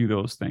to do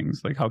those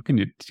things? Like, how can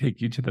it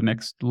take you to the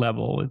next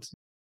level? It's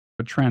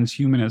a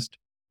transhumanist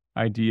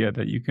idea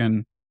that you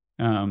can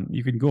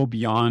You can go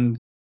beyond.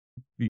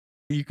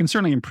 You can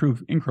certainly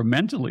improve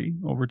incrementally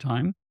over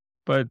time,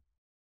 but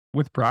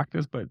with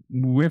practice, but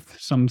with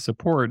some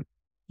support,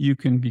 you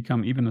can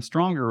become even a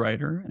stronger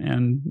writer.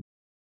 And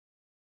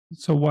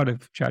so what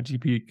if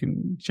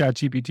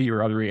ChatGPT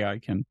or other AI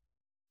can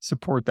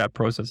support that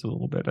process a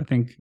little bit? I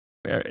think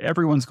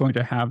everyone's going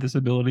to have this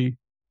ability.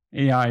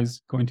 AI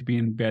is going to be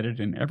embedded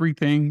in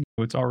everything.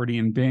 It's already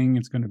in Bing.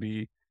 It's going to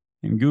be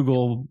in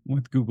Google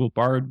with Google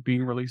Bard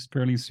being released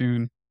fairly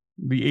soon.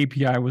 The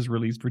API was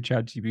released for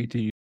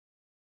ChatGPT,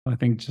 I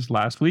think, just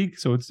last week.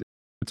 So it's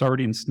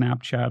already in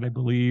Snapchat, I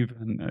believe,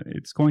 and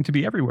it's going to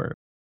be everywhere.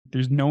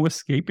 There's no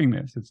escaping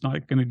this. It's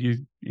not going to be,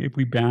 if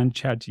we ban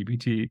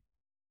ChatGPT,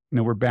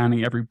 we're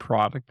banning every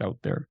product out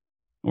there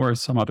or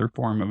some other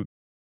form of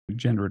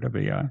generative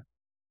AI.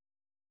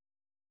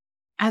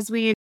 As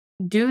we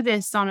do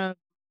this on a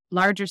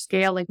larger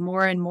scale, like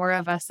more and more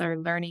of us are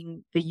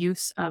learning the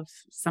use of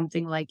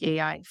something like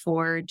AI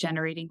for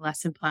generating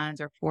lesson plans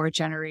or for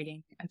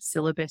generating a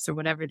syllabus or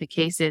whatever the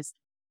case is.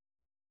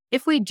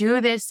 If we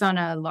do this on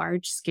a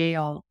large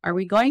scale, are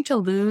we going to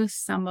lose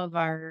some of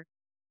our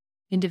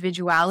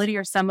individuality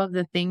or some of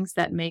the things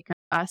that make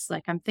us?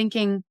 Like, I'm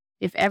thinking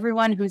if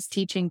everyone who's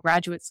teaching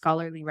graduate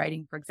scholarly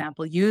writing, for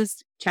example,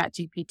 used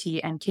ChatGPT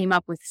and came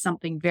up with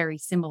something very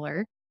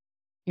similar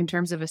in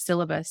terms of a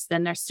syllabus,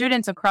 then their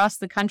students across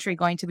the country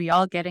going to be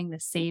all getting the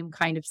same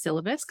kind of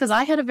syllabus. Because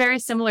I had a very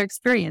similar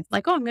experience.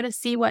 Like, I'm going to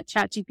see what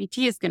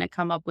ChatGPT is going to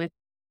come up with.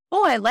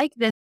 Oh, I like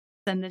this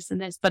and this and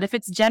this. But if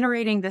it's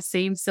generating the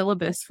same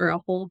syllabus for a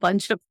whole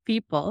bunch of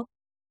people,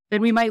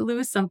 then we might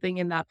lose something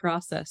in that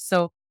process.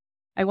 So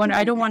I wonder,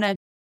 I don't want to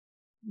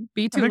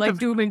be too like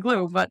doom and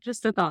gloom, but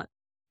just a thought.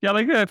 Yeah,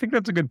 I think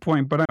that's a good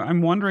point. But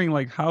I'm wondering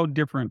how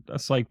different a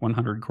Psych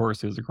 100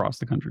 course is across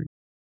the country.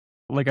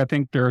 I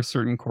think there are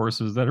certain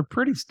courses that are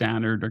pretty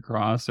standard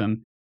across.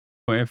 And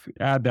if you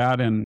add that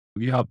and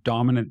you have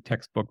dominant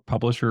textbook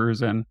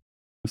publishers and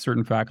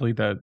certain faculty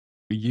that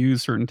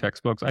use certain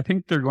textbooks, I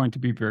think they're going to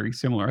be very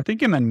similar. I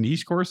think in the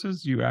niche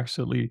courses, you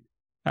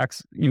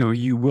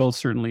will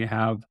certainly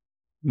have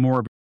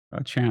more of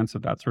a chance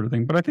of that sort of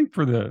thing. But I think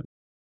for the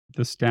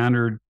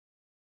standard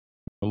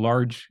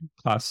large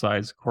class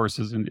size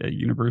courses at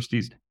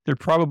universities, they're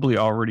probably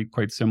already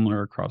quite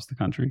similar across the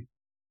country.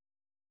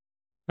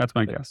 That's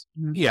my guess.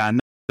 Yeah, and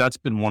that's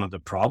been one of the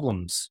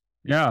problems.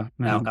 Yeah.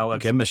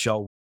 Alec and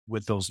Michelle,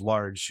 with those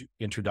large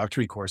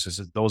introductory courses,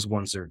 is those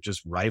ones are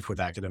just rife with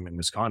academic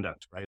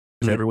misconduct, right?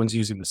 If everyone's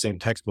using the same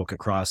textbook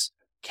across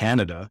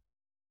Canada,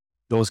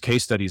 those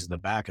case studies in the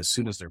back, as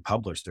soon as they're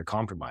published, they're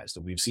compromised.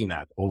 And we've seen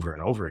that over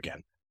and over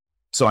again.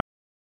 So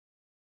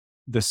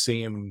the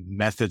same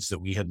methods that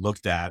we had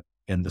looked at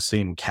and the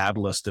same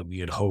catalyst that we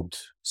had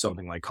hoped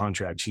something like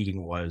contract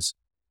cheating was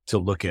to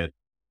look at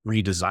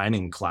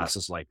redesigning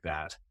classes like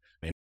that.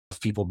 I mean,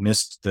 if people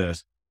missed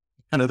the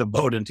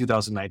boat in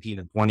 2019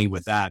 and 20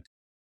 with that,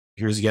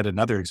 here's yet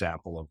another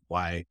example of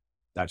why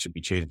that should be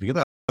changed.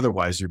 Because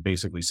otherwise, you're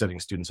basically setting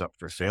students up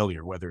for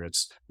failure, whether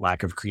it's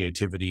lack of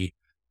creativity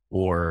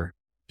or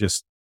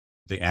just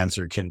the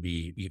answer can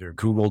be either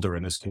Googled or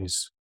in this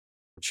case,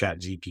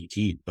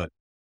 ChatGPT. But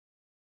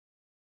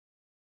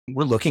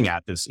we're looking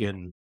at this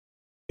in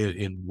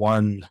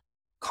one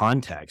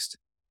context.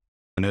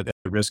 And at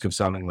the risk of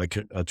sounding like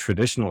a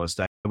traditionalist,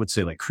 I would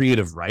say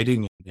creative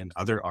writing and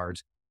other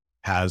art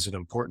has an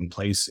important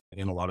place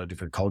in a lot of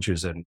different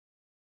cultures. And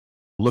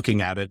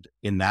looking at it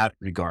in that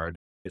regard,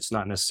 it's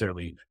not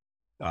necessarily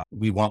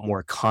we want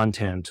more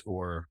content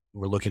or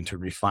we're looking to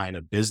refine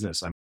a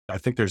business. I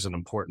think there's an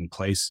important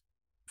place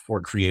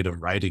for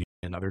creative writing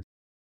and other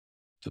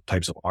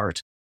types of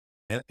art.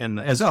 And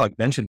as Alec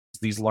mentioned,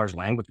 these large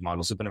language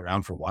models have been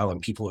around for a while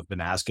and people have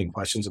been asking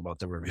questions about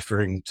them or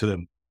referring to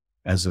them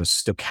as a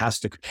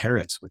stochastic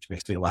parrots, which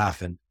makes me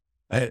laugh. And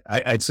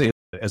I'd say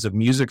as a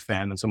music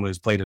fan and someone who's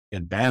played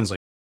in bands,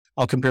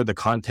 I'll compare the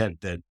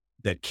content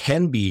that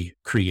can be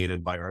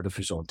created by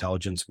artificial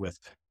intelligence with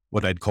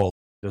what I'd call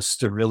the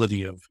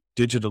sterility of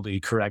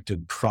digitally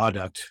corrected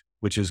product,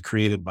 which is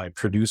created by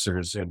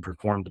producers and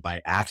performed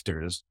by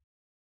actors,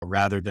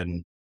 rather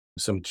than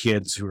some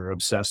kids who are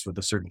obsessed with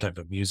a certain type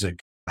of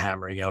music,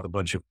 hammering out a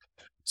bunch of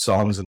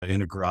songs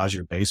in a garage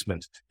or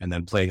basement and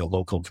then playing a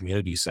local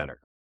community center.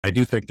 I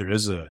do think there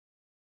is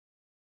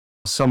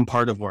some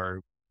part of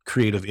our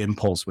creative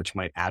impulse which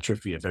might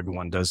atrophy if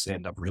everyone does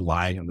end up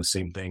relying on the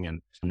same thing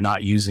and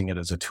not using it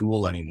as a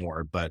tool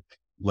anymore, but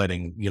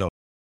letting,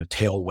 the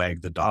tail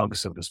wag the dog,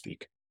 so to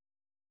speak.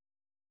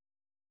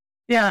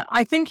 Yeah,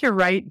 I think you're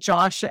right,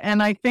 Josh.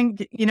 And I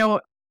think,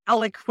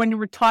 Alec, when you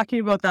were talking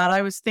about that,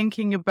 I was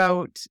thinking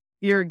about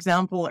your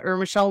example, or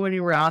Michelle, when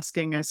you were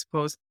asking, I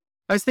suppose,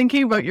 I was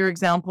thinking about your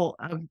example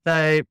of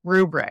the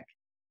rubric.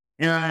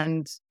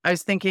 And I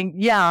was thinking,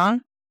 yeah,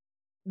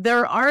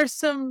 there are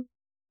some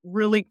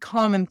really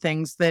common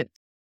things that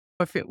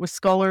if it was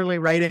scholarly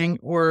writing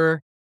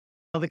or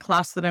the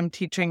class that I'm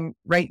teaching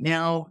right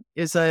now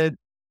is a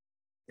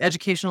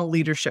educational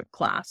leadership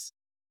class.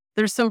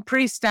 There's some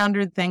pretty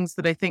standard things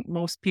that I think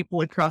most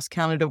people across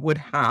Canada would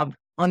have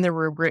on their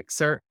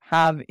rubrics or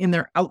have in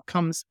their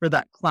outcomes for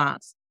that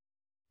class.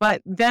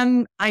 But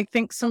then I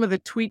think some of the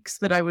tweaks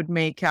that I would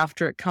make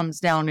after it comes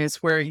down is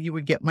where you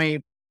would get my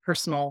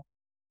personal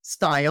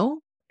style.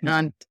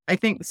 And I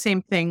think the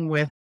same thing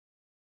with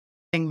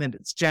thing that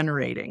it's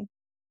generating.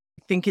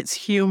 I think it's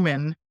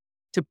human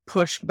to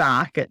push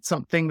back at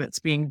something that's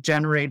being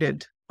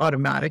generated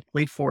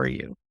automatically for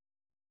you.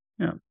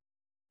 Yeah.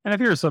 And if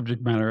you're a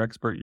subject matter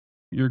expert,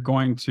 you're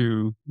going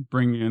to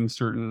bring in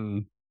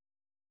certain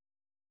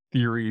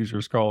theories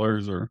or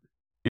scholars or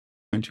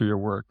into your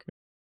work.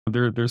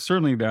 There's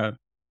certainly that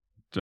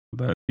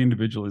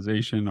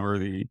individualization or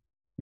the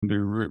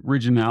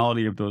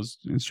originality of those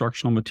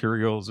instructional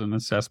materials and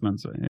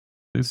assessments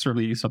is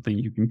certainly something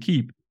you can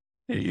keep.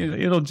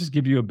 It'll just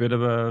give you a bit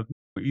of a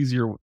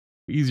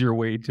easier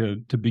way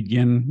to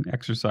begin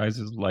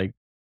exercises like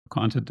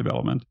content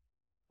development.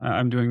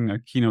 I'm doing a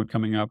keynote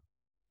coming up,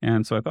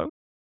 and so I thought,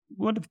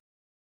 what if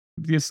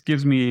this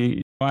gives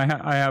me? I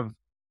have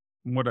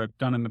what I've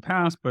done in the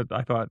past, but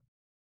I thought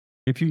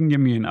if you can give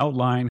me an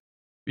outline,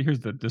 here's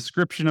the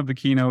description of the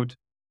keynote.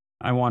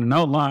 I want an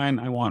outline.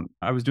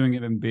 I was doing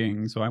it in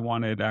Bing, so I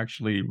wanted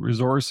actually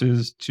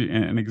resources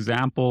and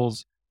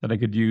examples that I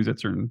could use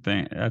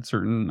in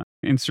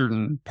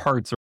certain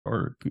parts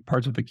or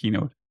parts of the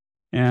keynote.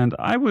 And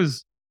it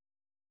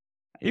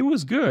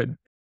was good.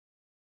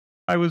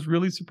 I was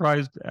really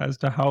surprised as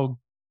to how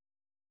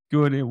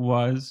good it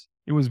was.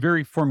 It was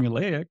very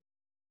formulaic,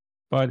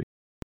 but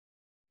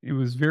it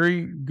was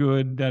very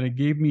good that it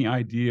gave me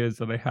ideas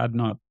that I had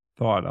not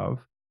thought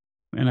of.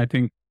 And I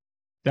think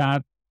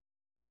that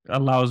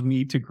allows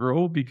me to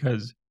grow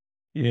because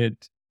I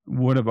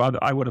would have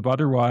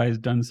otherwise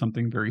done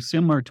something very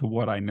similar to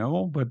what I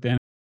know, but then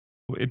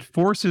it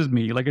forces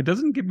me, like it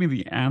doesn't give me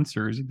the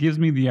answers, it gives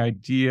me the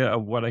idea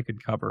of what I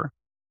could cover.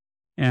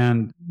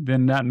 And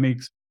then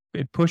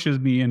it pushes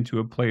me into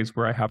a place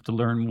where I have to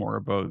learn more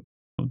about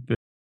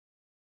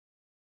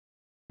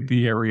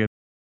the area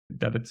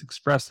that it's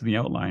expressed in the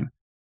outline.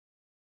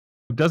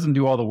 It doesn't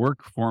do all the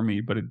work for me,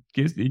 but it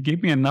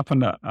gave me enough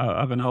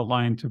of an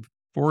outline to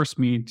force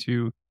me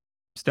to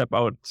step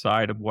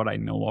outside of what I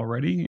know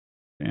already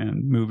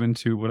and move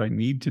into what I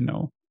need to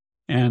know.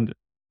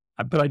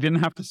 But I didn't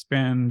have to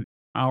spend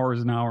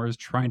hours and hours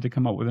trying to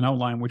come up with an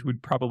outline, which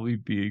would probably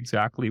be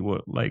exactly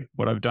what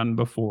I've done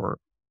before.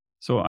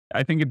 So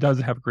I think it does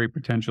have great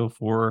potential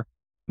for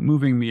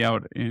moving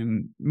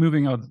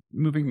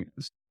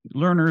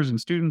learners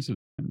and students and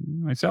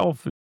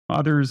myself, and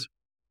others,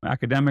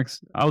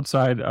 academics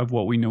outside of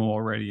what we know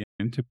already,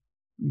 and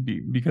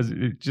because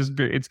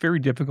it's very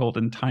difficult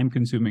and time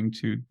consuming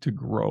to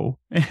grow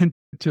and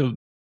to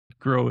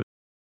grow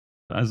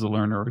as a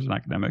learner or as an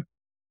academic.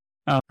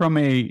 From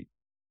a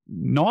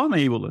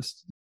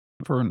non-ableist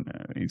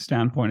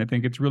standpoint, I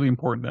think it's really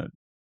important that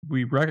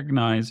we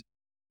recognize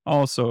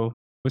also,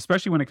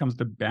 especially when it comes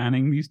to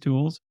banning these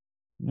tools,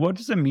 what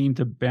does it mean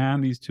to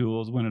ban these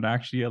tools when it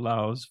actually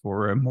allows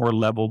for a more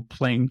level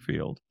playing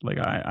field? Like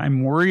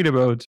I'm worried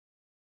about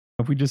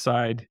if we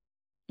decide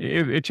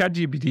if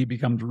ChatGPT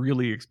becomes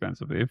really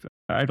expensive. If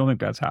I don't think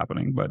that's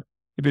happening, but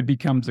if it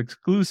becomes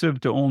exclusive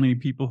to only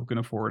people who can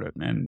afford it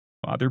and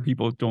other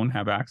people don't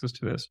have access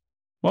to this,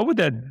 what would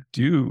that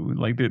do?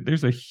 Like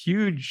there's a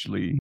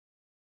hugely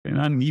an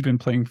uneven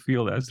playing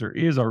field as there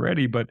is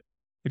already, but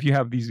if you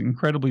have these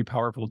incredibly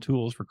powerful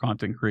tools for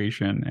content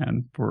creation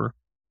and for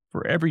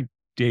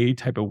everyday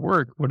type of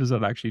work, what does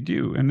that actually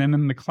do? And then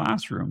in the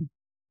classroom,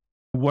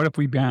 what if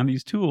we ban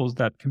these tools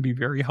that can be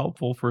very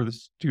helpful for the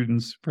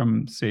students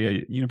from, say,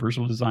 a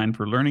universal design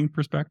for learning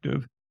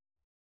perspective?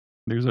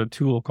 There's a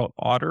tool called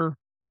Otter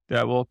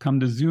that will come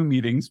to Zoom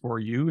meetings for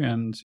you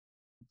and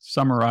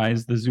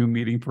summarize the Zoom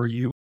meeting for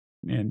you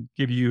and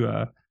give you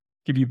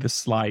the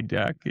slide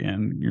deck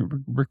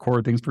and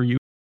record things for you,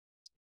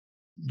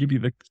 give you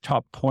the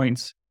top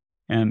points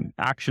and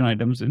action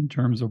items in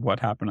terms of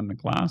what happened in the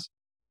class.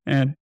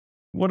 And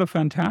what a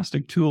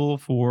fantastic tool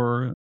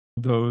for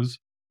those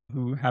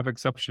who have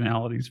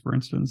exceptionalities, for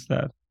instance,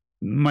 that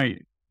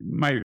might,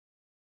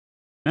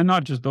 and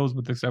not just those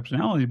with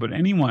exceptionality, but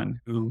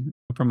anyone who,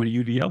 from a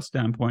UDL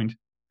standpoint,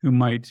 who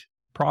might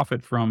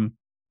profit from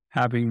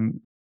having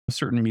a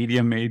certain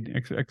media made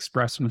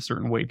expressed in a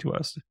certain way to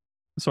us.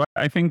 So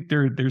I think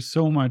there's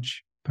so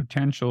much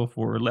potential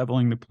for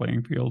leveling the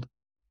playing field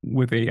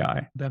with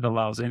AI that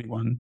allows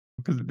anyone,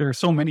 because there are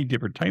so many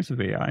different types of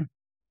AI,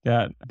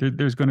 that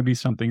there's going to be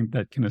something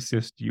that can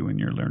assist you in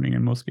your learning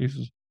in most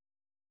cases.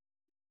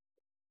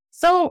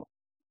 So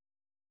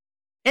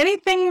any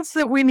things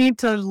that we need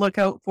to look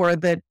out for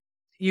that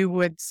you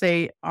would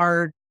say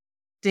are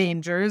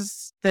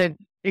dangers, that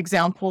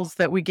examples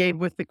that we gave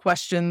with the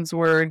questions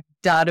were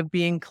data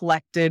being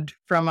collected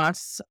from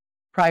us,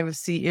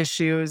 privacy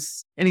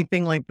issues,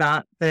 anything like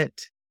that?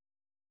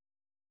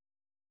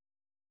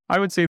 I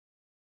would say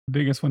the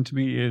biggest one to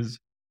me is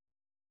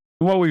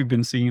what we've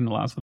been seeing in the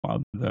last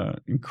while, the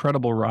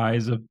incredible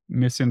rise of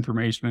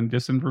misinformation and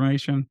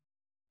disinformation,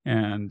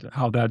 and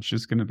how that's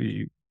just going to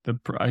be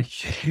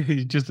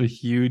just a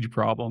huge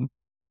problem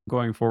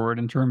going forward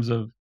in terms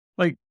of,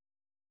 like,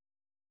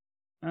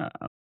 uh,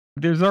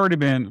 there's already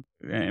been,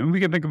 and we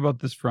can think about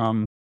this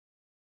from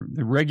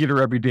the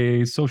regular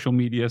everyday social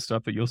media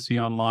stuff that you'll see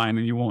online,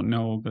 and you won't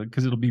know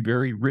because it'll be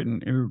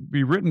it'll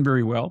be written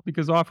very well,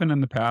 because often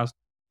in the past,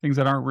 things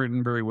that aren't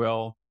written very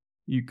well,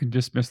 you can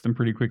dismiss them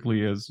pretty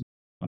quickly as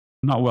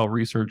not well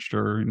researched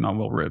or not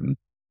well written.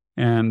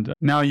 And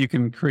now you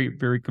can create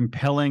very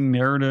compelling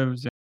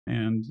narratives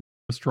and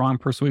strong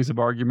persuasive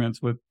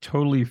arguments with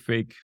totally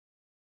fake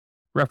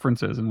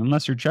references. And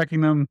unless you're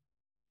checking them,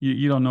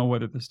 you don't know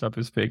whether the stuff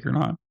is fake or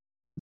not.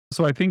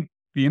 So I think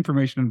the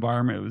information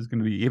environment is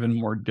going to be even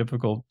more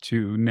difficult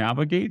to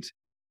navigate.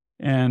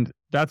 And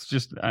that's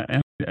just,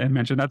 I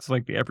mentioned that's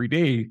like the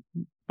everyday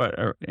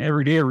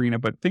arena,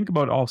 but think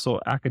about also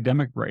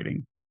academic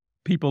writing.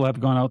 People have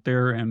gone out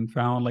there and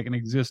found like an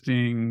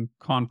existing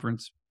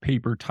conference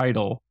paper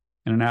title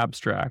and an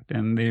abstract,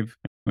 and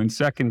in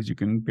seconds, you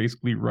can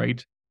basically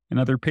write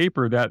another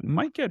paper that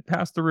might get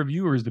past the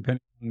reviewers depending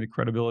on the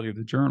credibility of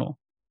the journal.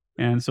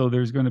 And so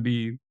there's going to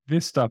be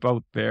this stuff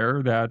out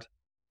there that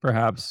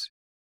perhaps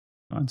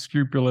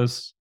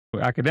unscrupulous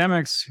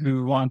academics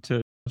who want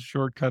to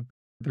shortcut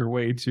their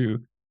way to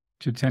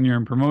tenure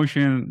and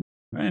promotion,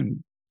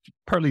 and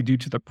partly due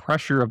to the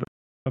pressure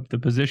of the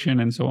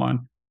position and so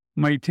on,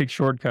 might take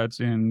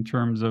shortcuts in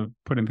terms of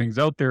putting things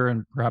out there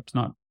and perhaps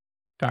not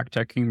fact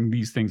checking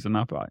these things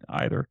enough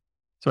either.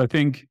 So I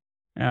think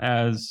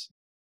as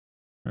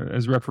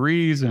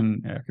referees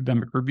and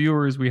academic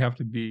reviewers, we have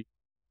to be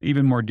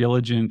even more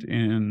diligent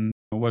in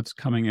what's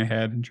coming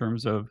ahead in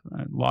terms of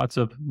lots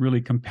of really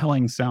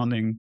compelling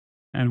sounding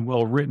and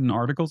well-written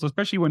articles,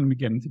 especially when we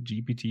get into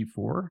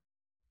GPT-4.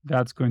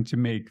 That's going to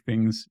make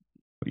things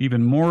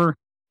even more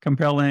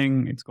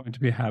compelling. It's going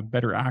to have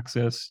better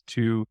access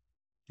to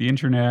the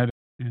internet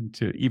and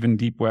to even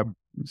deep web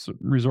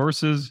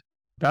resources.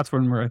 That's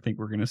when I think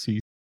we're going to see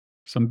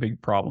some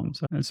big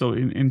problems. And so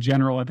in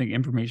general, I think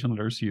information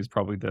literacy is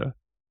probably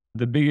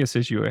the biggest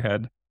issue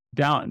ahead.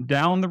 Down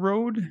the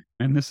road,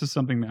 and this is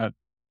something that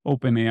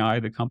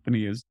OpenAI, the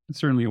company, is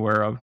certainly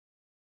aware of.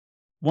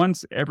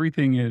 Once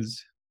everything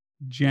is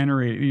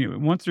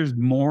generated, once there's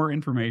more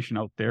information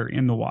out there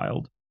in the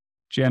wild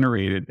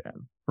generated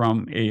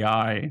from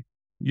AI,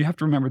 you have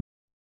to remember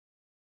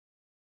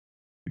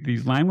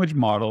these language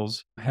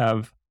models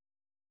have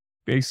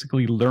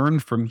basically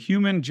learned from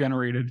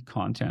human-generated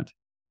content.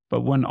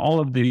 But when all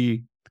of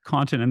the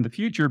content in the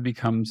future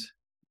becomes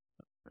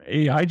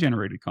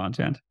AI-generated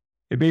content,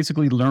 it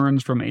basically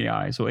learns from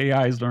AI. So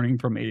AI is learning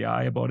from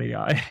AI about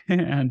AI.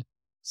 And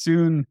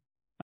soon,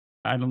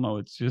 I don't know,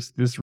 it's just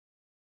this,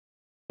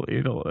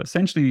 it'll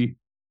essentially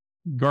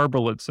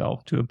garble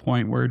itself to a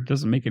point where it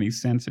doesn't make any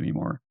sense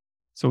anymore.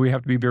 So we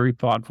have to be very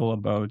thoughtful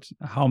about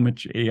how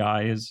much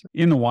AI is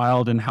in the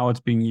wild and how it's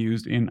being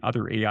used in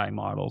other AI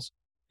models.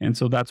 And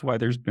so that's why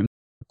there's been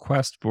a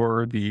quest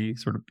for the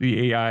sort of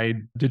the AI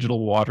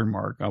digital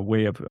watermark, a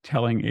way of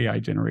telling AI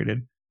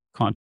generated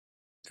content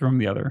from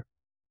the other.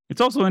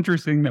 It's also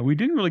interesting that we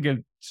didn't really get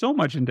so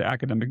much into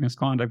academic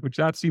misconduct, which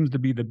that seems to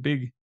be the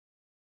big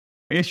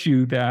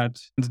issue that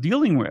it's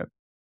dealing with.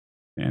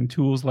 And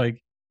tools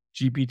like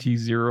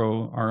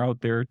GPT-0 are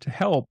out there to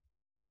help,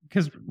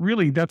 because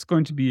really that's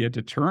going to be a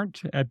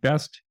deterrent at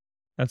best.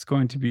 That's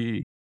going to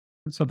be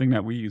something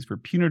that we use for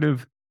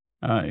punitive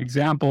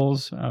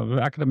examples of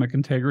academic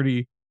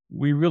integrity.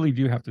 We really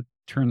do have to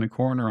turn the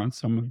corner on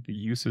some of the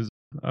uses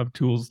of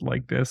tools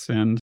like this,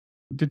 and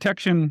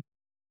detection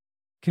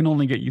can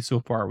only get you so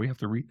far. We have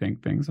to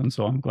rethink things. And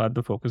so I'm glad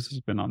the focus has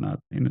been on that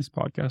in this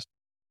podcast.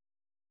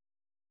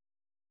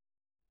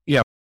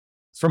 Yeah.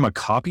 From a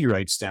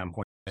copyright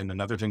standpoint, and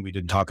another thing we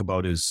did talk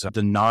about is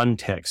the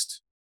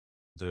non-text,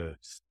 the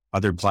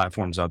other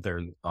platforms out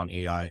there on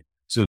AI.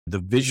 So the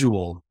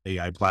visual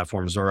AI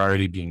platforms are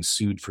already being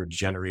sued for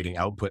generating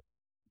output,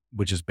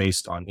 which is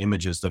based on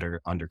images that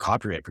are under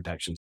copyright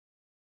protection.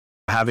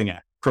 Having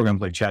a program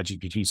like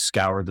ChatGPT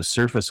scour the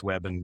surface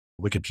web and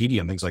Wikipedia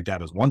and things like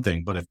that is one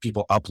thing, but if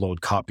people upload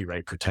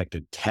copyright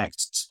protected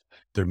texts,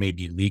 there may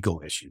be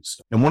legal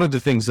issues. And one of the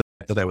things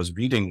that I was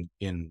reading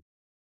in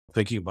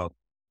thinking about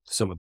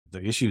some of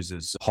the issues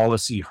is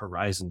Policy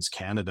Horizons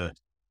Canada.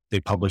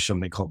 They publish them,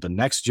 they call it the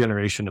next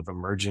generation of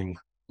emerging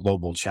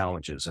global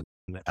challenges.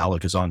 And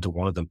Alec is on to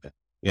one of them.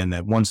 In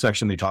that one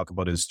section they talk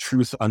about is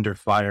truth under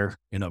fire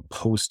in a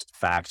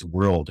post-fact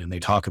world. And they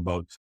talk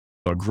about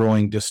a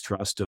growing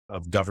distrust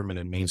of government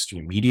and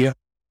mainstream media.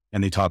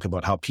 And they talk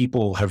about how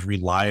people have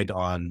relied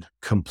on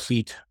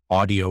complete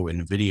audio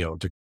and video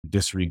to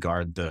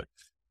disregard the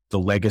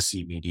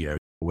legacy media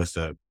with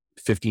a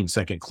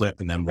 15-second clip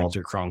and then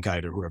Walter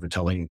Cronkite or whoever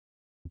telling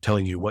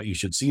you what you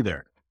should see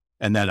there.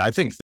 And then I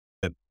think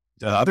that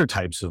the other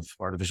types of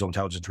artificial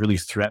intelligence really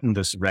threaten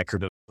this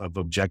record of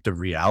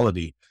objective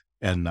reality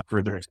and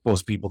further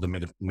expose people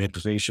to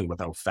manipulation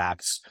without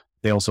facts.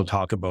 They also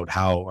talk about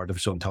how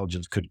artificial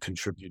intelligence could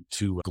contribute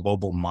to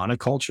global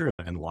monoculture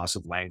and loss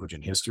of language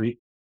and history.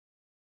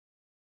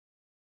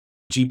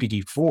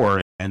 GPT-4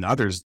 and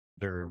others,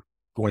 they're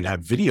going to have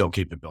video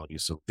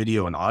capabilities. So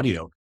video and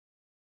audio,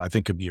 I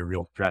think, could be a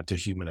real threat to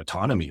human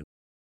autonomy.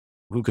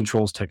 who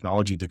controls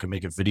technology that can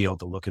make a video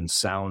that looks and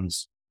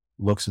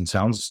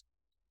sounds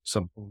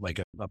something like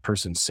a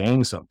person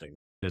saying something.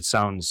 It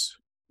sounds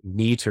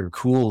neat or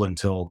cool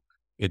until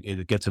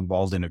it gets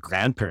involved in a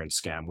grandparent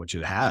scam, which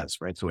it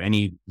has, right? So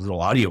any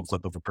little audio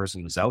clip of a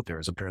person that's out there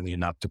is apparently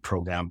enough to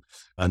program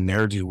a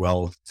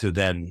ne'er-do-well to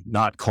then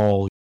not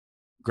call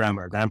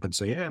grandma or grandpa and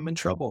say, "Yeah, I'm in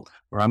trouble,"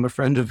 or "I'm a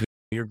friend of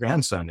your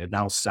grandson." It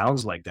now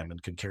sounds like them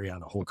and can carry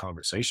on a whole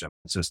conversation.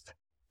 It's just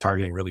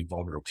targeting really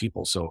vulnerable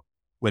people. So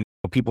when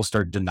people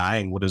start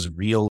denying what is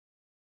real,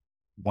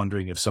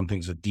 wondering if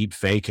something's a deep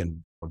fake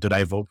and did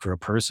I vote for a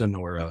person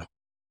or an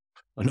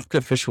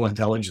artificial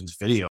intelligence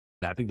video,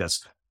 I think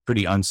that's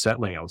pretty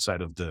unsettling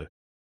outside of the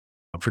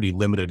a pretty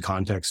limited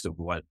context of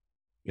what,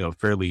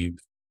 fairly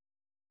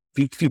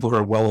people who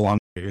are well along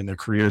in their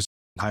careers,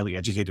 highly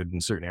educated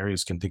in certain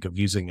areas can think of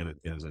using it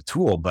as a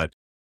tool. But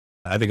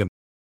I think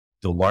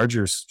the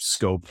larger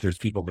scope, there's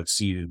people that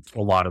see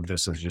a lot of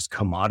this as just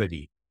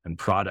commodity and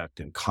product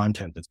and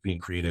content that's being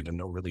created and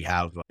don't really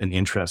have an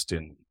interest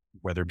in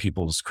whether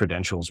people's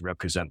credentials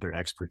represent their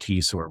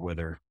expertise or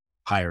whether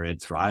higher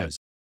ed thrives.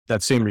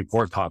 That same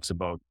report talks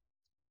about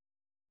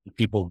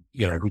people,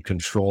 who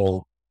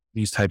control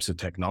these types of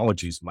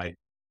technologies might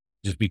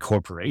just be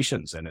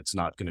corporations, and it's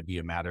not going to be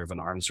a matter of an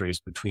arms race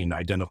between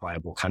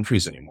identifiable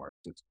countries anymore.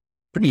 It's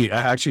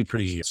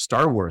pretty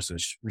Star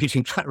Wars-ish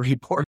reading that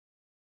report.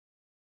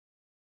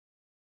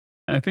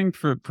 I think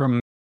from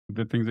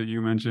the things that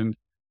you mentioned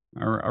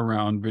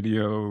around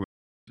video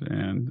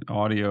and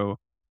audio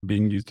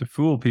being used to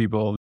fool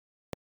people,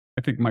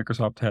 I think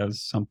Microsoft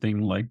has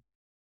something like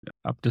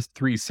up to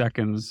 3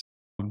 seconds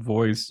of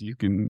voice. You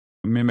can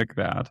mimic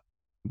that.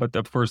 But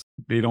of course,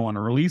 they don't want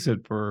to release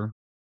it for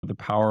the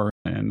power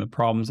and the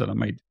problems that it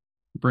might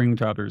bring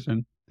to others.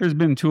 And there's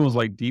been tools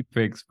like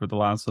deepfakes for the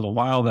last little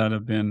while that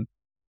have been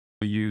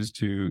used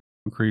to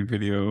create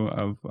video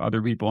of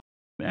other people.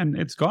 And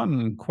it's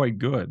gotten quite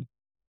good.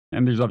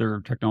 And there's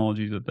other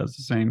technologies that does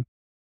the same.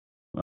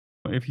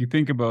 If you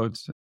think about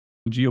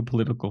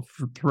geopolitical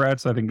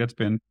threats, I think that's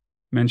been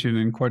mentioned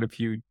in quite a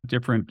few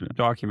different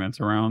documents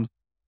around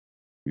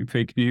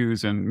fake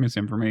news and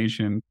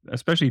misinformation,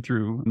 especially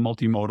through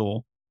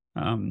multimodal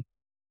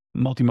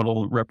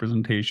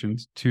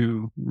representations,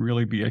 to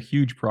really be a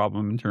huge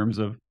problem in terms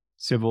of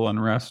civil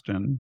unrest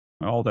and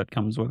all that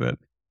comes with it.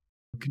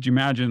 Could you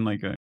imagine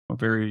like a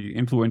very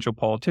influential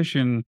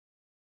politician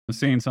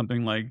saying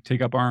something like,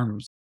 "Take up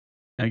arms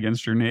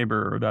against your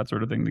neighbor," or that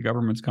sort of thing? The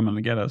government's coming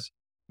to get us.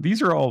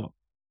 These are all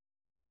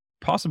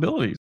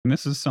possibilities. And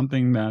this is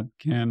something that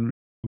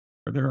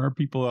there are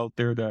people out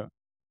there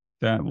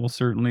that will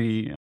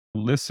certainly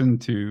listen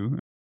to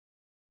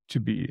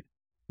be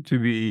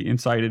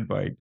incited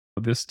by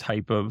this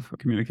type of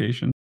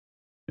communication.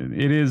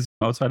 It is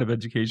outside of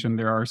education.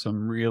 There are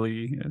some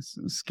really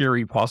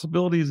scary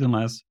possibilities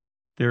unless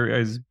there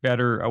is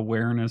better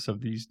awareness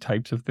of these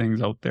types of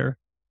things out there.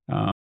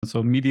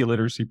 So media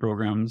literacy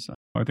programs,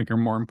 I think, are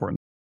more important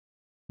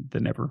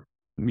than ever.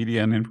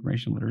 Media and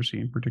information literacy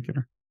in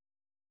particular.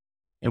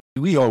 And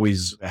we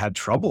always had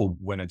trouble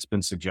when it's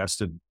been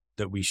suggested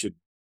that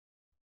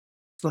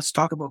let's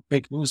talk about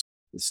fake news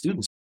with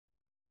students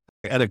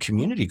at a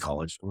community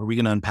college. Are we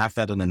going to unpack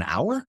that in an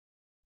hour?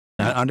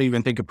 I don't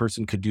even think a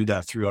person could do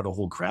that throughout a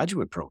whole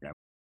graduate program.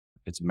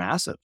 It's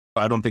massive.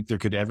 I don't think there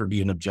could ever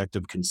be an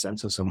objective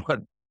consensus on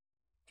what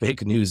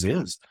fake news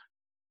is.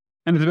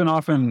 And it's been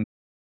often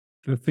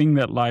the thing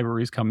that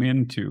libraries come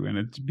into, and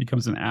it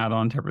becomes an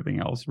add-on to everything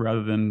else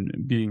rather than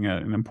being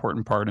an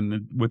important part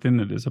within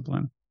the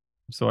discipline.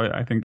 So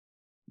I think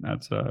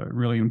that's a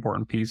really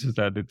important piece, is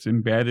that it's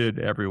embedded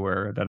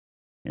everywhere, that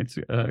it's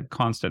a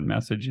constant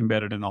message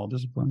embedded in all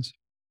disciplines.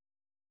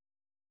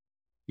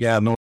 Yeah,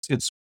 no,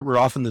 we're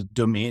often the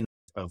domain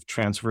of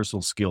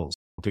transversal skills,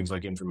 things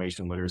like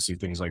information literacy,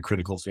 things like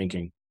critical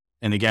thinking.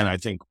 And again, I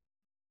think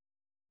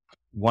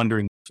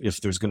wondering if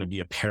there's going to be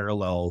a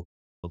parallel,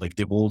 like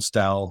the old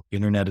style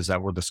internet, is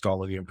that where the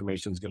scholarly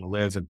information is going to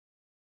live, and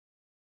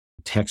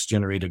text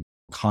generated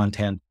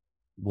content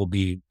will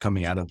be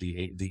coming out of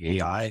the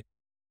AI.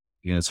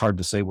 It's hard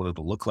to say what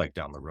it'll look like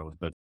down the road,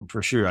 but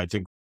for sure, I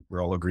think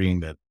we're all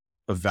agreeing that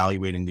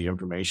evaluating the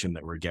information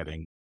that we're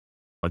getting,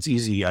 it's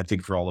easy, I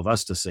think, for all of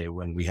us to say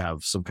when we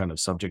have some kind of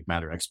subject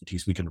matter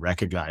expertise, we can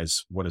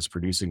recognize what it's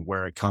producing,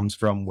 where it comes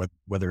from,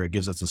 whether it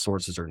gives us the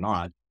sources or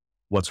not,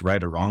 what's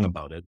right or wrong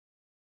about it.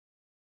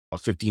 A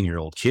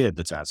 15-year-old kid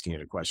that's asking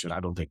it a question, I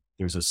don't think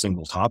there's a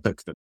single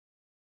topic that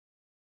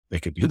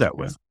they could do that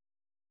with.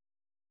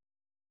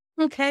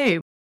 Okay,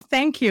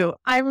 thank you.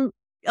 I'm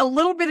a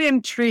little bit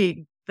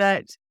intrigued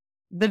that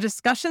the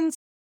discussions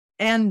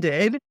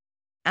ended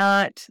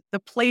at the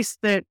place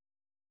that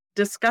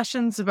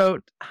discussions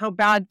about how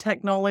bad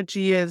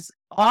technology is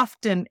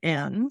often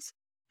ends.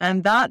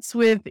 And that's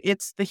with,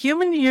 it's the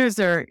human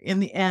user in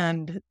the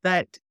end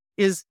that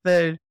is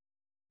the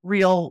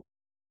real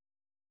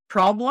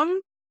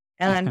problem.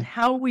 And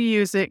how we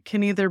use it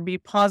can either be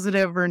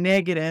positive or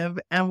negative.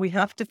 And we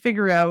have to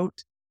figure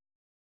out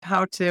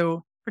how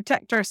to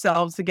protect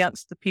ourselves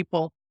against the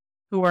people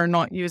who are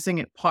not using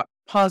it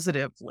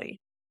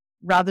positively.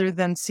 rather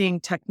than seeing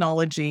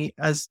technology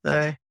as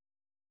the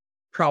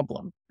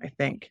problem, I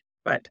think.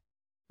 But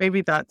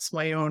maybe that's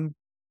my own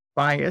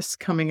bias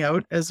coming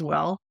out as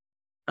well.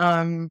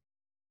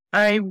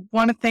 I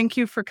want to thank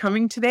you for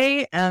coming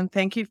today and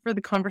thank you for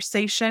the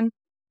conversation.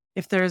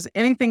 If there's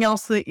anything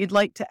else that you'd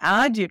like to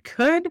add, you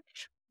could,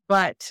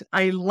 but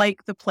I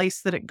like the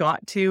place that it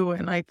got to,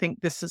 and I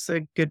think this is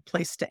a good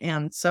place to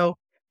end. So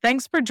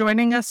thanks for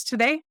joining us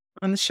today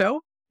on the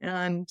show,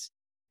 and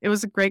it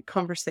was a great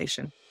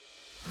conversation.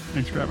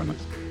 Thanks for having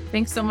us.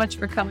 Thanks so much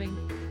for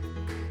coming.